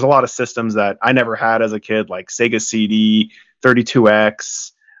games. There's a lot of systems that I never had as a kid, like Sega CD,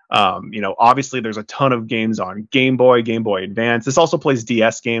 32X. Obviously there's a ton of games on Game Boy Advance. This also plays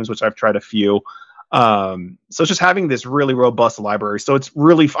DS games, which I've tried a few. So it's just having this really robust library. So it's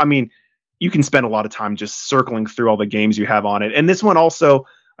really, you can spend a lot of time just circling through all the games you have on it. And this one also,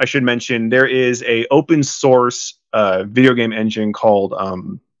 I should mention, there is a open source video game engine called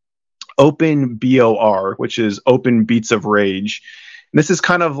OpenBOR, which is Open Beats of Rage. And this is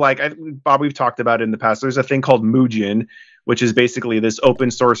kind of like, Bob, we've talked about it in the past. There's a thing called Mugen, which is basically this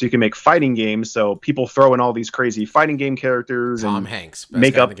open source. You can make fighting games. So people throw in all these crazy fighting game characters. Tom Hanks,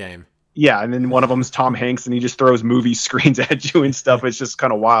 make up the game. Yeah, and then one of them is Tom Hanks, and he just throws movie screens at you and stuff. It's just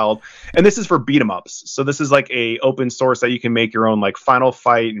kind of wild. And this is for beat 'em ups. So this is like a open source that you can make your own like Final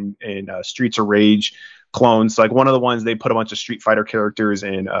Fight and Streets of Rage clones. So like one of the ones, they put a bunch of Street Fighter characters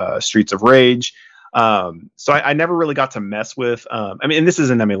in Streets of Rage. So I never really got to mess with, and this is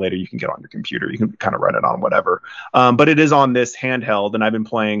an emulator you can get on your computer. You can kind of run it on whatever. But it is on this handheld, and I've been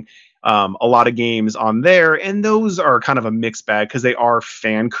playing a lot of games on there, and those are kind of a mixed bag because they are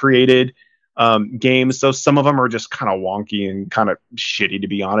fan created games. So some of them are just kind of wonky and kind of shitty, to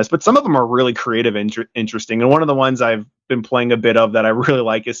be honest, but some of them are really creative and interesting. And one of the ones I've been playing a bit of that I really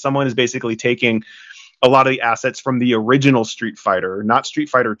like is someone is basically taking a lot of the assets from the original Street Fighter, not Street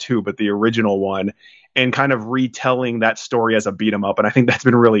Fighter 2, but the original one, and kind of retelling that story as a beat 'em up. And I think that's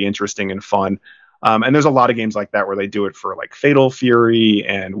been really interesting and fun. And there's a lot of games like that where they do it for like Fatal Fury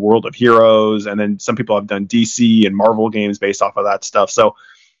and World of Heroes. And then some people have done DC and Marvel games based off of that stuff. So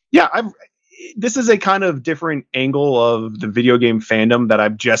yeah, this is a kind of different angle of the video game fandom that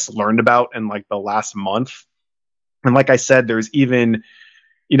I've just learned about in like the last month. And like I said, there's even,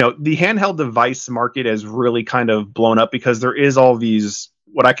 the handheld device market has really kind of blown up because there is all these,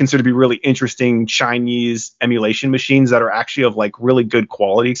 what I consider to be really interesting Chinese emulation machines that are actually of like really good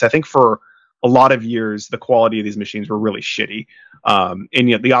quality. Because I think for a lot of years, the quality of these machines were really shitty. And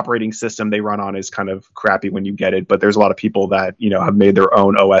yet the operating system they run on is kind of crappy when you get it. But there's a lot of people that, have made their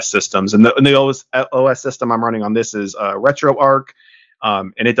own OS systems. And the OS system I'm running on this is RetroArch.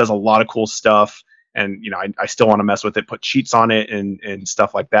 And it does a lot of cool stuff. And, I still want to mess with it, put cheats on it and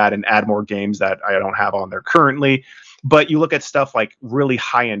stuff like that, and add more games that I don't have on there currently. But you look at stuff like really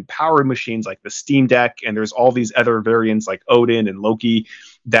high-end powered machines like the Steam Deck, and there's all these other variants like Odin and Loki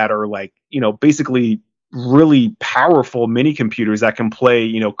that are like, basically really powerful mini computers that can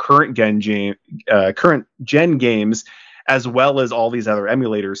play, current gen games, as well as all these other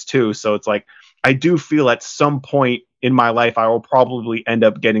emulators too. So it's like, I do feel at some point in my life, I will probably end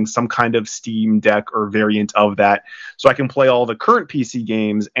up getting some kind of Steam Deck or variant of that, so I can play all the current PC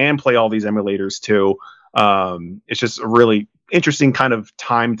games and play all these emulators too. It's just a really interesting kind of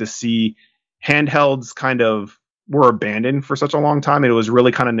time to see handhelds kind of were abandoned for such a long time. And it was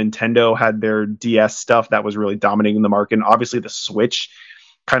really kind of Nintendo had their DS stuff that was really dominating the market. And obviously the Switch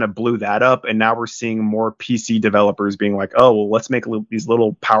kind of blew that up. And now we're seeing more PC developers being like, oh, well, let's make these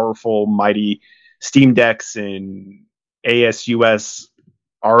little powerful, mighty Steam Decks and ASUS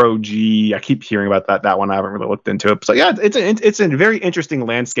ROG. I keep hearing about that one. I haven't really looked into it. So yeah, it's a very interesting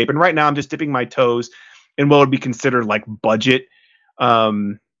landscape. And right now I'm just dipping my toes in what would be considered like budget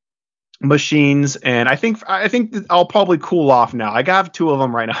machines. And I think that I'll probably cool off now. I have 2 of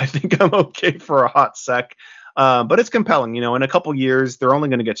them right now. I think I'm okay for a hot sec. But it's compelling, in a couple years, they're only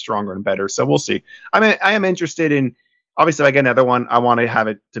going to get stronger and better. So we'll see. I am interested in, obviously, if I get another one, I want to have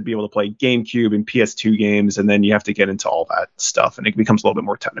it to be able to play GameCube and PS2 games, and then you have to get into all that stuff, and it becomes a little bit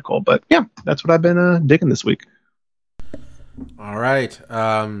more technical. But yeah, that's what I've been digging this week. All right.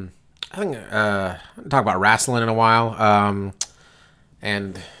 I think I haven't talked about wrestling in a while,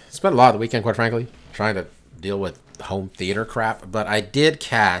 and spent a lot of the weekend, quite frankly, trying to deal with home theater crap. But I did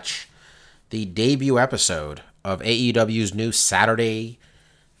catch the debut episode of AEW's new Saturday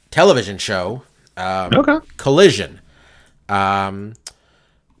television show, Collision.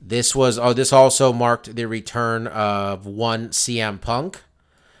 This also marked the return of one CM Punk,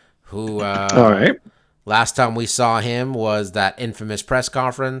 who all right. Last time we saw him was that infamous press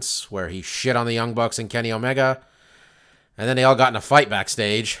conference where he shit on the Young Bucks and Kenny Omega, and then they all got in a fight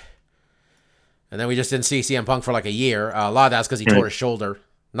backstage, and then we just didn't see CM Punk for like a year. A lot of that's because he tore his shoulder,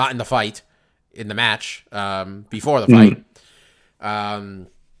 not in the fight, in the match, before the fight.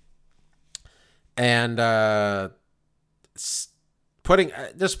 Putting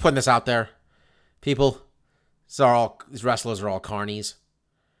this out there, people. These wrestlers are all carnies.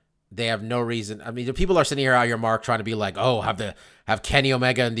 They have no reason. I mean, the people are sitting here out here, Mark, trying to be like, oh, have Kenny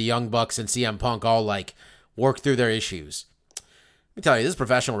Omega and the Young Bucks and CM Punk all like work through their issues. Let me tell you, this is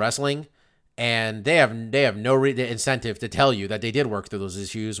professional wrestling, and they have no incentive to tell you that they did work through those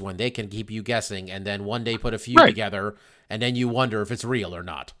issues when they can keep you guessing, and then one day put a feud together, and then you wonder if it's real or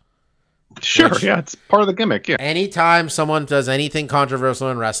not. Sure, yeah, it's part of the gimmick. Yeah. Anytime someone does anything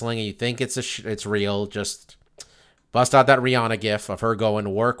controversial in wrestling and you think it's real, just bust out that Rihanna gif of her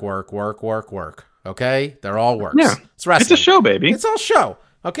going work, work, work, work, work. Okay, they're all works. Yeah, it's wrestling. It's a show, baby. It's all show.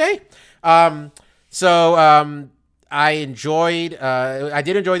 Okay. I enjoyed. I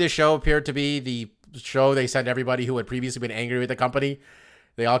did enjoy this show. Appeared to be the show they sent everybody who had previously been angry with the company.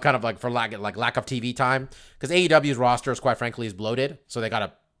 They all kind of like for lack of TV time, because AEW's roster is quite frankly is bloated, so they got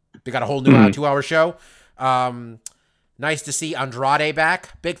a whole new 2-hour show. Nice to see Andrade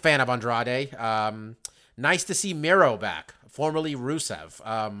back. Big fan of Andrade. Nice to see Miro back, formerly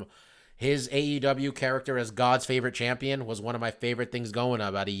Rusev. His AEW character as God's favorite champion was one of my favorite things going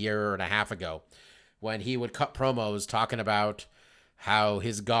about a year and a half ago, when he would cut promos talking about how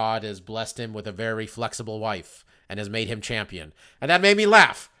his God has blessed him with a very flexible wife and has made him champion. And that made me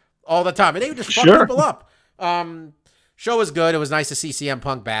laugh all the time. And they would just fuck people up. Show was good. It was nice to see CM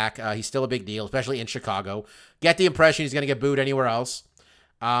Punk back. He's still a big deal, especially in Chicago. Get the impression he's going to get booed anywhere else.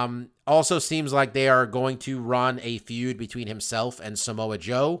 Also seems like they are going to run a feud between himself and Samoa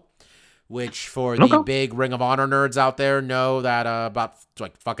Joe, which for the big Ring of Honor nerds out there know that about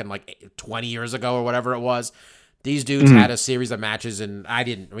like 20 years ago or whatever it was, these dudes had a series of matches, and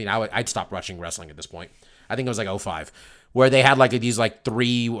I'd stopped watching wrestling at this point. I think it was like 2005, where they had like these like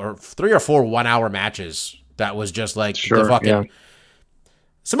three or 4 1-hour matches that was just like the fucking... Yeah.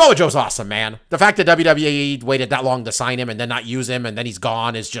 Samoa Joe's awesome, man. The fact that WWE waited that long to sign him and then not use him and then he's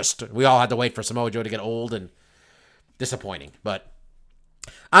gone is just... We all had to wait for Samoa Joe to get old and disappointing. But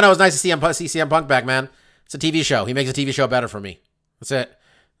I know, it was nice to see CM Punk back, man. It's a TV show. He makes a TV show better for me. That's it.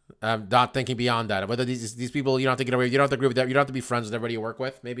 I'm not thinking beyond that. Whether these people, you don't have to get away, you don't have to agree with that. You don't have to be friends with everybody you work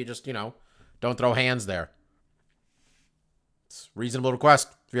with. Maybe just, don't throw hands there. It's a reasonable request,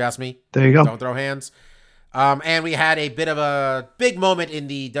 if you ask me. There you go. Don't throw hands. And we had a bit of a big moment in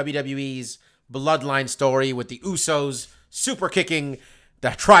the WWE's Bloodline story with the Usos super kicking the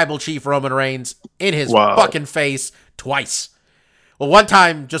tribal chief Roman Reigns in his fucking face twice. Well, one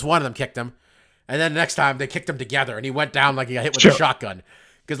time, just one of them kicked him. And then the next time, they kicked him together, and he went down like he got hit with a shotgun.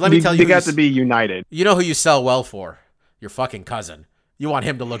 Because let me tell you, they got to be united. You know who you sell well for? Your fucking cousin. You want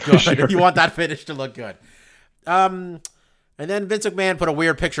him to look good. Sure. You want that finish to look good. And then Vince McMahon put a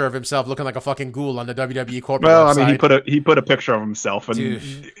weird picture of himself looking like a fucking ghoul on the WWE corporate website. Well, I mean, he put a picture of himself, and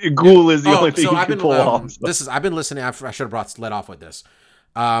ghoul is the only thing he can pull off. I've been listening. I should have led off with this.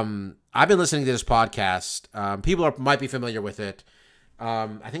 I've been listening to this podcast. People might be familiar with it.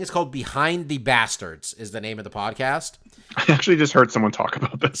 I think it's called Behind the Bastards is the name of the podcast. I actually just heard someone talk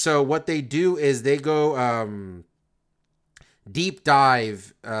about this. So what they do is they go deep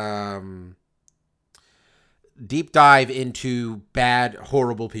dive into bad,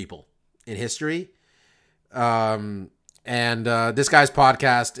 horrible people in history. And this guy's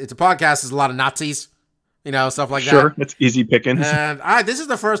podcast, it's a podcast, there's a lot of Nazis, stuff like that. Sure, it's easy pickings. And this is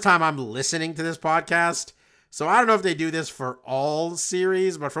the first time I'm listening to this podcast. So I don't know if they do this for all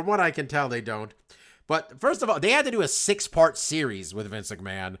series, but from what I can tell, they don't. But first of all, they had to do a 6-part series with Vince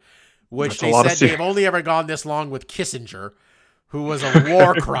McMahon, which they said they've only ever gone this long with Kissinger, who was a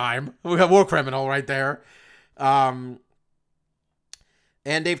war criminal right there. And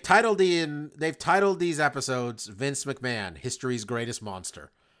they've titled these episodes "Vince McMahon, History's Greatest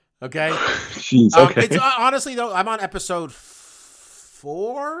Monster." Okay. Jeez, okay. It's honestly though, I'm on episode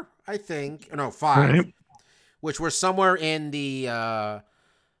 4, I think. No, 5, right. Which were somewhere in the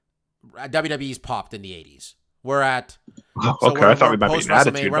WWE's popped in the 80s. We're at. Okay, I thought we might be an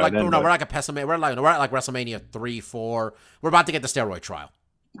attitude. We're like WrestleMania 3, 4. We're about to get the steroid trial.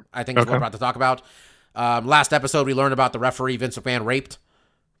 I think is what we're about to talk about. Last episode, we learned about the referee Vince McMahon raped.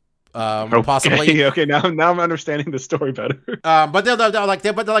 Possibly. Okay, now I'm understanding the story better. But they're like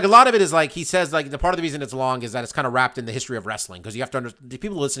a lot of it is like he says like the part of the reason it's long is that it's kind of wrapped in the history of wrestling because you have to understand the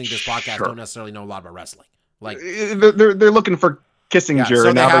people listening to this podcast don't necessarily know a lot about wrestling. Like they're looking for Kissinger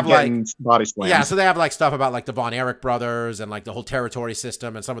and now they're getting body slams. Yeah, so they have like stuff about like the Von Erich brothers and like the whole territory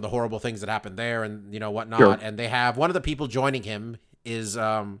system and some of the horrible things that happened there and whatnot. Sure. And they have one of the people joining him is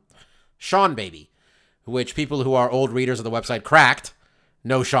Sean Baby, which people who are old readers of the website Cracked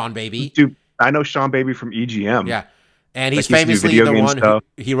know Sean Baby. Dude, I know Sean Baby from EGM. Yeah. And he's famously the one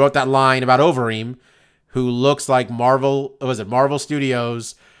he wrote that line about Overeem, who looks like Marvel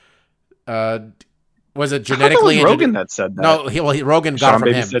Studios. Was it genetically Rogan that said that? No, Rogan got Sean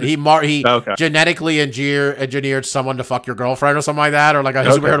it from him. He genetically engineered someone to fuck your girlfriend or something like that, or like a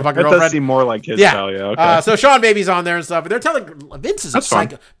superhero to fuck your girlfriend. That does seem more like his style, yeah. Okay. So Sean Baby's on there and stuff, but they're telling Vince is a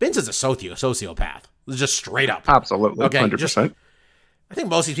sociopath. Just straight up. Absolutely. Okay, 100%. I think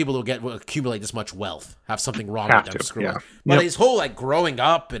most of these people who accumulate this much wealth have something wrong with them. Screw it. But his whole like growing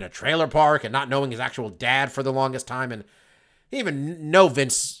up in a trailer park and not knowing his actual dad for the longest time, and he didn't even know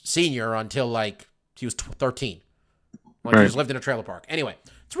Vince Sr. until like he was 13. Like he just lived in a trailer park. Anyway,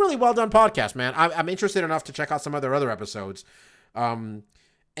 it's a really well done podcast, man. I'm interested enough to check out some of their other episodes. And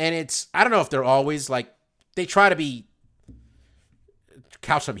it's I don't know if they're always like they try to be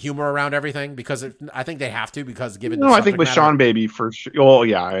couch some humor around everything because I think they have to because given the I think with Sean Baby for sure. Oh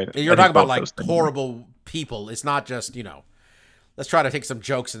yeah, you're talking about like horrible people. It's not just let's try to take some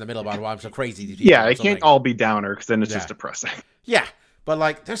jokes in the middle about why I'm so crazy. Yeah, it can't all be downer because then it's just depressing. Yeah, but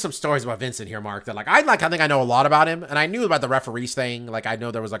like there's some stories about Vincent here, Mark. That I think I know a lot about him, and I knew about the referees thing. Like I know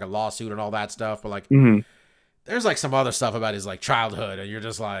there was like a lawsuit and all that stuff, but like there's like some other stuff about his like childhood, and you're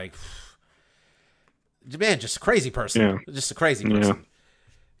just like, man, just a crazy person, just a crazy person.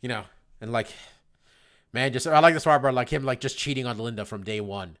 And like, man, I like this part about like him, like just cheating on Linda from day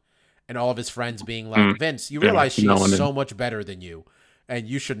one and all of his friends being like, Vince, you realize she's so much better than you and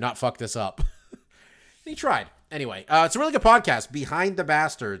you should not fuck this up. He tried. Anyway, it's a really good podcast. Behind the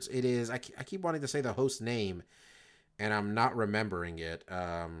Bastards. It is, I keep wanting to say the host's name and I'm not remembering it.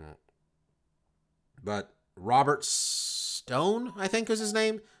 But Robert Stone, I think is his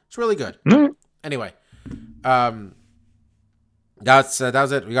name. It's really good. Anyway, that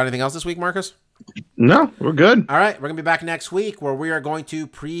was it. We got anything else this week, Marcus? No, we're good. All right, we're going to be back next week where we are going to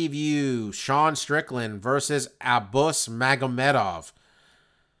preview Sean Strickland versus Abus Magomedov,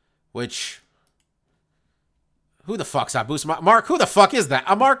 which, who the fuck's Abus? Mark, who the fuck is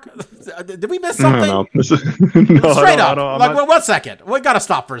that? Mark, did we miss something? No. Straight up. Like, 1 second. We got to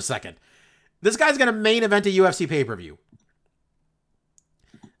stop for a second. This guy's going to main event a UFC pay-per-view.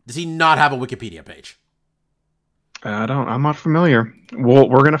 Does he not have a Wikipedia page? I'm not familiar. Well,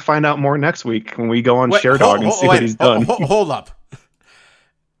 we're going to find out more next week when we go on ShareDog and see what he's done. Hold up.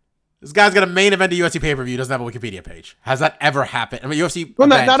 This guy's going to main event a UFC pay-per-view. Doesn't have a Wikipedia page. Has that ever happened? I mean, UFC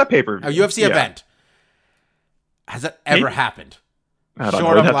event. Not a pay-per-view. A UFC event. Has that ever happened? I don't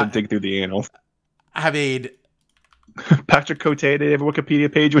know. We'd have to dig through the annals. I mean... Patrick Cote did have a Wikipedia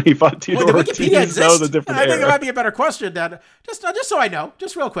page when he fought Tito Ortiz. That was a different era. I think it might be a better question, Dad. Just so I know,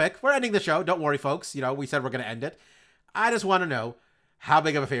 just real quick. We're ending the show. Don't worry, folks. We said we're going to end it. I just want to know, how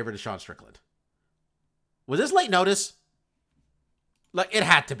big of a favorite is Sean Strickland? Was this late notice? Like, it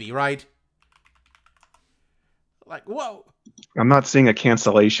had to be, right? Like, whoa. I'm not seeing a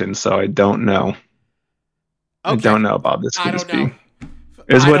cancellation, so I don't know. Okay. I don't know about this. I don't know.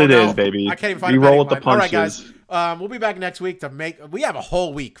 Is what it is, baby. I can't even find it. We roll with the punches. All right, guys. We'll be back next week we have a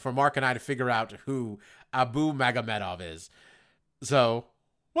whole week for Mark and I to figure out who Abu Magomedov is. So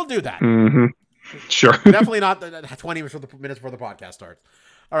we'll do that. Mm-hmm. Sure. Definitely not 20 minutes before the podcast starts.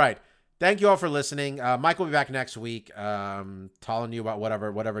 All right. Thank you all for listening. Mike will be back next week, telling you about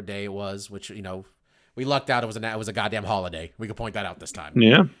whatever day it was, which, we lucked out. It was a goddamn holiday. We could point that out this time.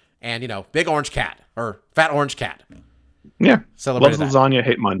 Yeah. And, big orange cat or fat orange cat. Yeah. Loves lasagna,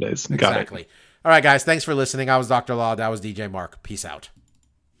 hate Mondays. Got exactly. It. All right, guys. Thanks for listening. I was Dr. Law. That was DJ Mark. Peace out.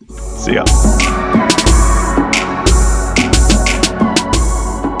 See ya. Hates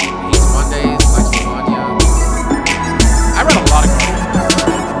Mondays, likes lasagna. I read a lot of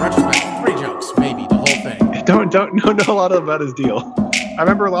Garfield. In retrospect, 3 jokes, maybe the whole thing. Don't know a lot about his deal. I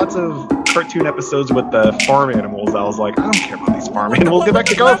remember lots of cartoon episodes with the farm animals. I was like, I don't care about these farm animals. Get back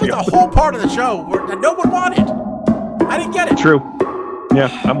to Garfield. That was the whole part of the show that no one wanted. I didn't get it. True. Yeah,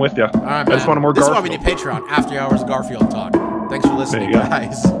 I'm with you. All right, man. I just wanted more Garfield. Garfield. This is why we need Patreon. After Hours Garfield talk. Thanks for listening,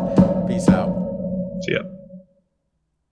 guys. Peace out. See ya.